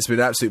being here. It's been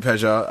an absolute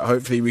pleasure.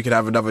 Hopefully we can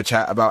have another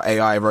chat about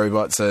AI,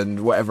 robots, and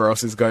whatever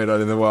else is going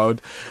on in the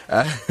world.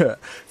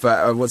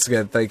 But once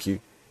again, thank you.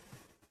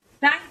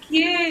 Thank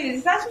you.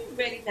 It's actually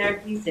really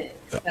therapeutic.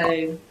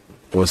 So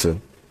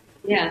Awesome.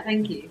 Yeah,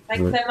 thank you.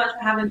 Thanks so much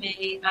for having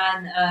me,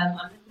 and I'm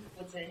looking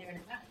forward to hearing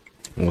it back.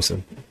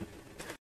 Awesome.